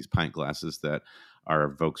pictures of these pint glasses that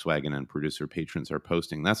our Volkswagen and producer patrons are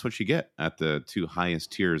posting. That's what you get at the 2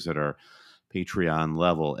 highest tiers at our Patreon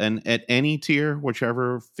level. And at any tier,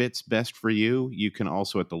 whichever fits best for you, you can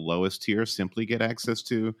also at the lowest tier simply get access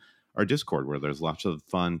to our Discord, where there's lots of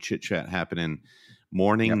fun chit chat happening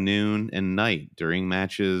morning, noon, and night during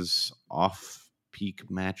matches, off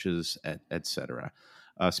peak matches, etc.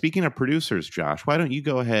 Speaking of producers, Josh, why don't you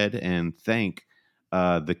go ahead and thank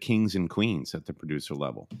the kings and queens at the producer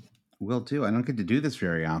level? Will do. I don't get to do this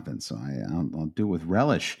very often, so I'll do it with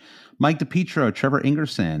relish. Mike DePietro, Trevor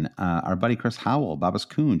Ingerson, our buddy Chris Howell, Babas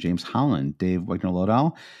Kuhn, James Holland, Dave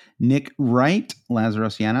Wagner-Lodell, Nick Wright,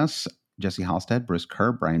 Lazarus Llanos, Jesse Halstead, Bruce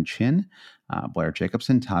Kerr, Brian Chin, Blair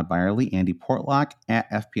Jacobson, Todd Byerly, Andy Portlock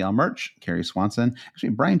at FPL Merch, Carrie Swanson. Actually,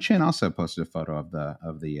 Brian Chin also posted a photo of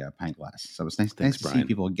the pint glass. So it's nice to see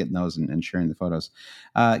people getting those and sharing the photos.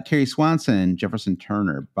 Carrie Swanson, Jefferson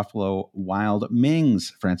Turner, Buffalo Wild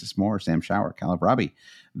Mings, Francis Moore, Sam Shower, Caleb Robbie,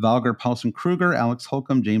 Valgar Paulson Kruger, Alex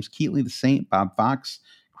Holcomb, James Keatley, The Saint, Bob Fox,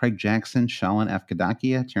 Craig Jackson, Shalin F.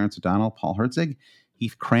 Kadakia, Terrence O'Donnell, Paul Herzig,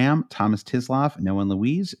 Heath Cram, Thomas Tisloff, Noah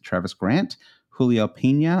Louise, Travis Grant, Julio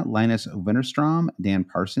Pena, Linus Winterstrom, Dan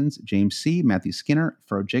Parsons, James C., Matthew Skinner,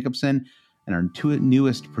 Fro Jacobson, and our 2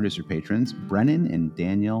 newest producer patrons, Brennan and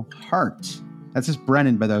Daniel Hart. That's just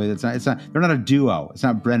Brennan, by the way. It's not. They're not a duo. It's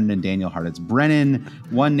not Brennan and Daniel Hart. It's Brennan,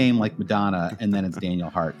 one name like Madonna, and then it's Daniel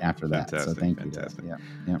Hart after that. Fantastic, so thank fantastic. you.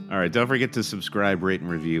 Yeah. All right. Don't forget to subscribe, rate, and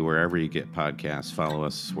review wherever you get podcasts. Follow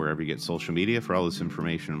us wherever you get social media for all this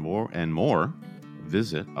information and more.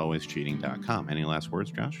 Visit alwayscheating.com. Any last words,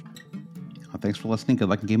 Josh? Thanks for listening. Good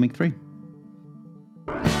luck in Game Week 3.